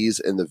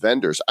attendees and the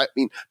vendors. I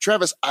mean,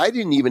 Travis, I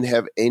didn't even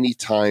have any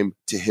time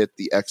to hit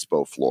the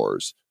expo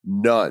floors.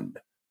 None.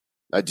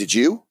 Did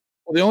you?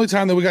 Well, the only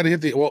time that we got to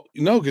hit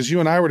no, because you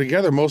and I were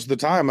together most of the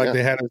time. Like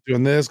They had us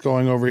doing this,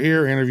 going over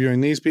here,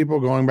 interviewing these people,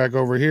 going back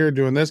over here,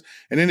 doing this.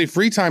 And any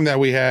free time that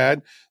we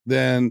had,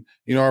 then,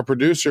 our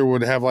producer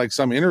would have like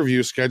some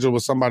interview scheduled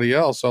with somebody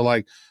else. So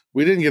like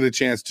we didn't get a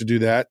chance to do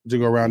that, to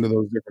go around to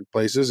those different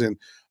places. And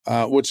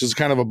which is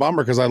kind of a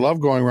bummer because I love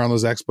going around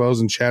those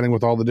expos and chatting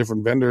with all the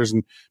different vendors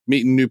and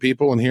meeting new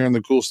people and hearing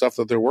the cool stuff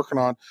that they're working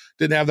on.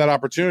 Didn't have that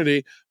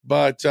opportunity,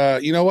 but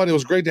you know what? It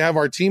was great to have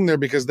our team there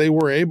because they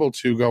were able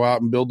to go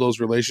out and build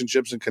those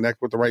relationships and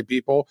connect with the right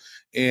people.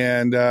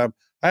 And I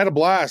had a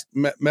blast.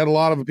 Met a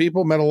lot of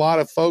people, met a lot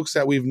of folks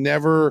that we've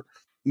never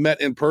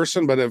met in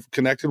person, but have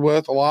connected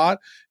with a lot.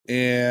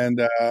 And,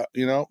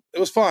 it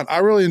was fun. I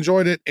really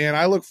enjoyed it. And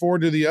I look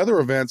forward to the other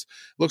events.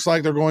 Looks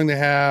like they're going to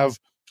have,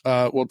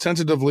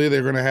 tentatively,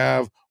 they're going to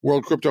have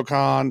World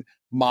CryptoCon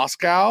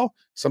Moscow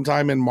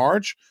sometime in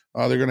March.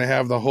 They're going to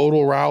have the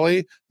HODL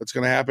rally that's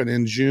going to happen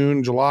in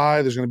June,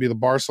 July. There's going to be the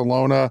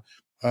Barcelona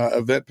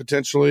event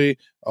potentially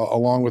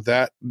along with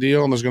that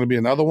deal. And there's going to be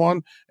another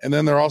one. And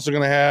then they're also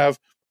going to have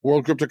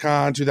World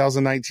CryptoCon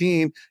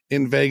 2019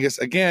 in Vegas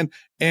again.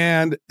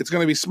 And it's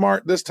going to be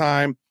smart this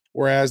time,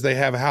 whereas they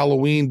have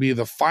Halloween be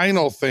the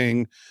final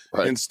thing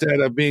instead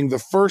of being the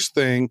first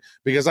thing,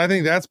 because I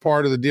think that's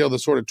part of the deal that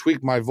sort of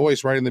tweaked my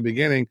voice right in the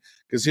beginning,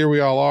 because here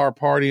we all are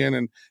partying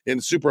and in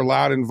super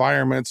loud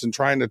environments and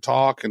trying to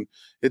talk. And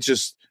that's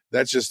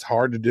just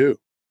hard to do.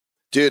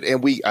 Dude,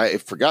 and I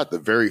forgot the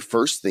very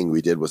first thing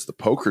we did was the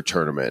poker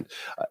tournament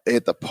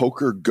at the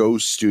Poker Go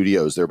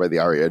Studios there by the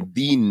Aria.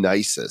 The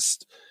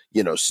nicest,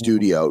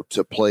 studio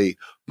to play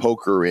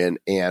poker in.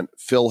 And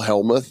Phil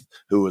Hellmuth,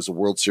 who was a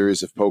World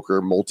Series of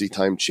Poker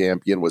multi-time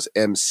champion, was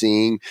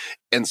emceeing,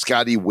 and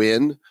Scotty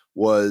Wynn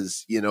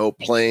was,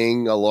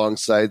 playing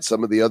alongside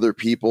some of the other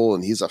people.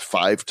 And he's a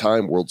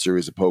 5-time World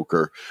Series of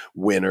Poker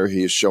winner.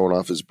 He is showing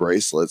off his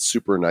bracelets.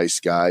 Super nice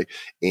guy.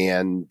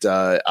 And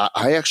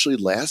I actually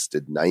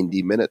lasted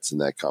 90 minutes in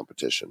that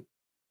competition.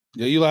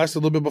 Yeah, you lasted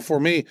a little bit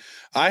before me.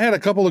 I had a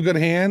couple of good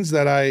hands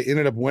that I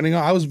ended up winning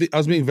on. I was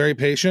being very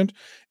patient,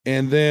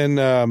 and then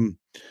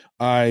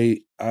I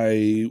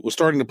was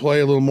starting to play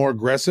a little more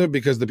aggressive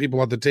because the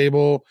people at the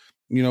table,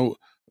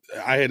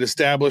 I had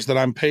established that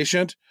I'm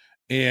patient.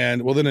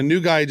 And well, then a new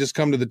guy had just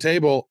come to the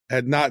table,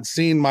 had not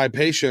seen my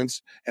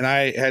patience, and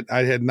I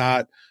had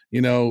not,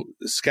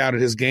 scouted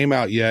his game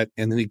out yet.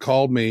 And then he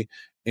called me,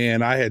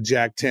 and I had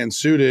Jack 10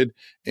 suited,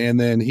 and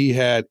then he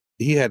had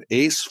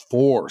ace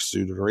 4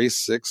 suited or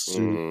ace 6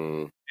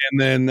 suited, and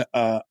then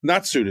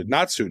not suited.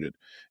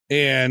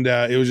 And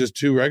it was just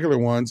 2 regular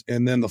ones.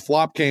 And then the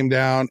flop came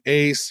down,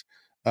 ace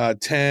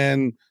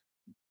 10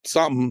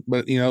 something,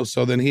 but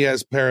so then he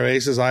has a pair of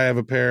aces, I have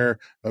a pair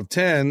of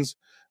 10s,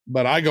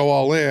 but I go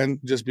all in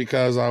just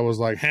because I was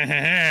like,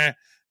 and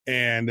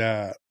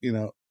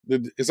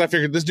because I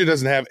figured this dude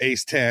doesn't have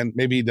ace 10.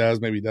 Maybe he does,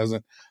 maybe he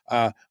doesn't.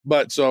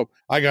 But so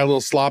I got a little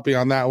sloppy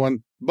on that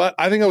one. But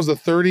I think I was the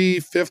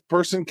 35th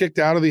person kicked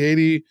out of the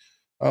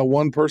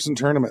 81 person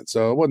tournament,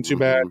 so it wasn't too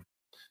bad.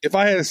 If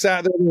I had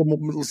sat there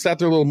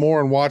a little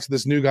more and watched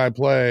this new guy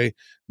play,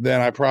 then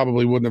I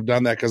probably wouldn't have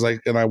done that because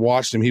I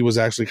watched him. He was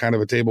actually kind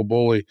of a table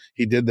bully.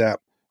 He did that.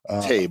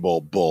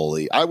 Table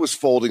bully. I was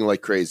folding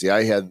like crazy.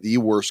 I had the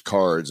worst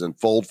cards and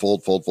fold.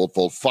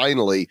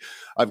 Finally,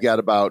 I've got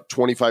about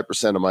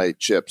 25% of my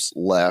chips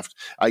left.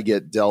 I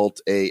get dealt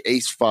a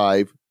ace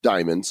 5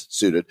 diamonds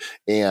suited,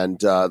 and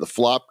the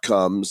flop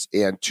comes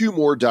and 2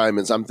 more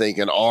diamonds. I'm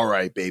thinking, all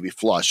right, baby,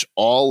 flush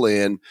all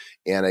in.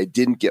 And I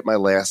didn't get my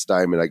last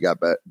diamond. I got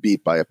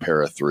beat by a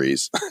pair of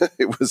 3s.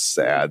 It was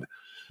sad.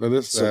 That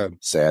is sad.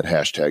 Sad.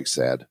 Hashtag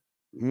sad.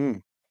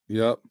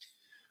 Yep.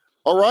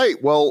 All right.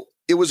 Well,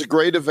 it was a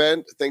great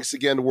event. Thanks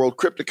again to World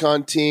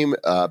Crypticon team,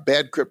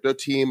 Bad Crypto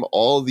team,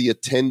 all the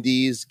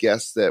attendees,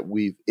 guests that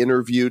we've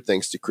interviewed.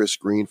 Thanks to Chris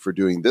Greene for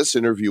doing this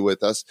interview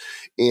with us.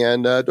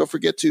 And don't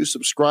forget to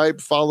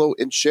subscribe, follow,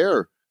 and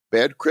share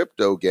Bad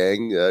Crypto,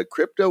 gang.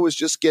 Crypto is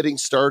just getting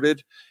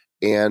started,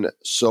 and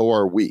so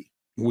are we.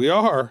 We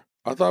are.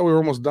 I thought we were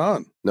almost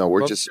done. No,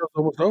 we're just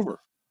almost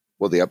over.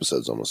 Well, the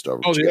episode's almost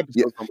over. Oh, the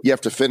episode's you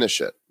have to finish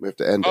it. We have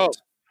to end it.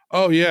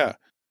 Oh, yeah.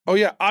 Oh,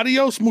 yeah.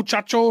 Adios,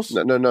 muchachos.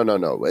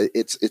 No.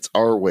 It's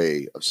our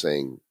way of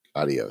saying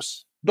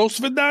adios. Dos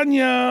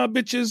vidania,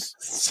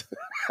 bitches.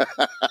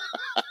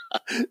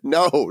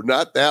 No,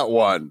 not that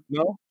one.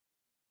 No?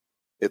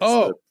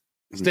 It's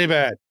stay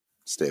bad.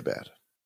 Stay bad.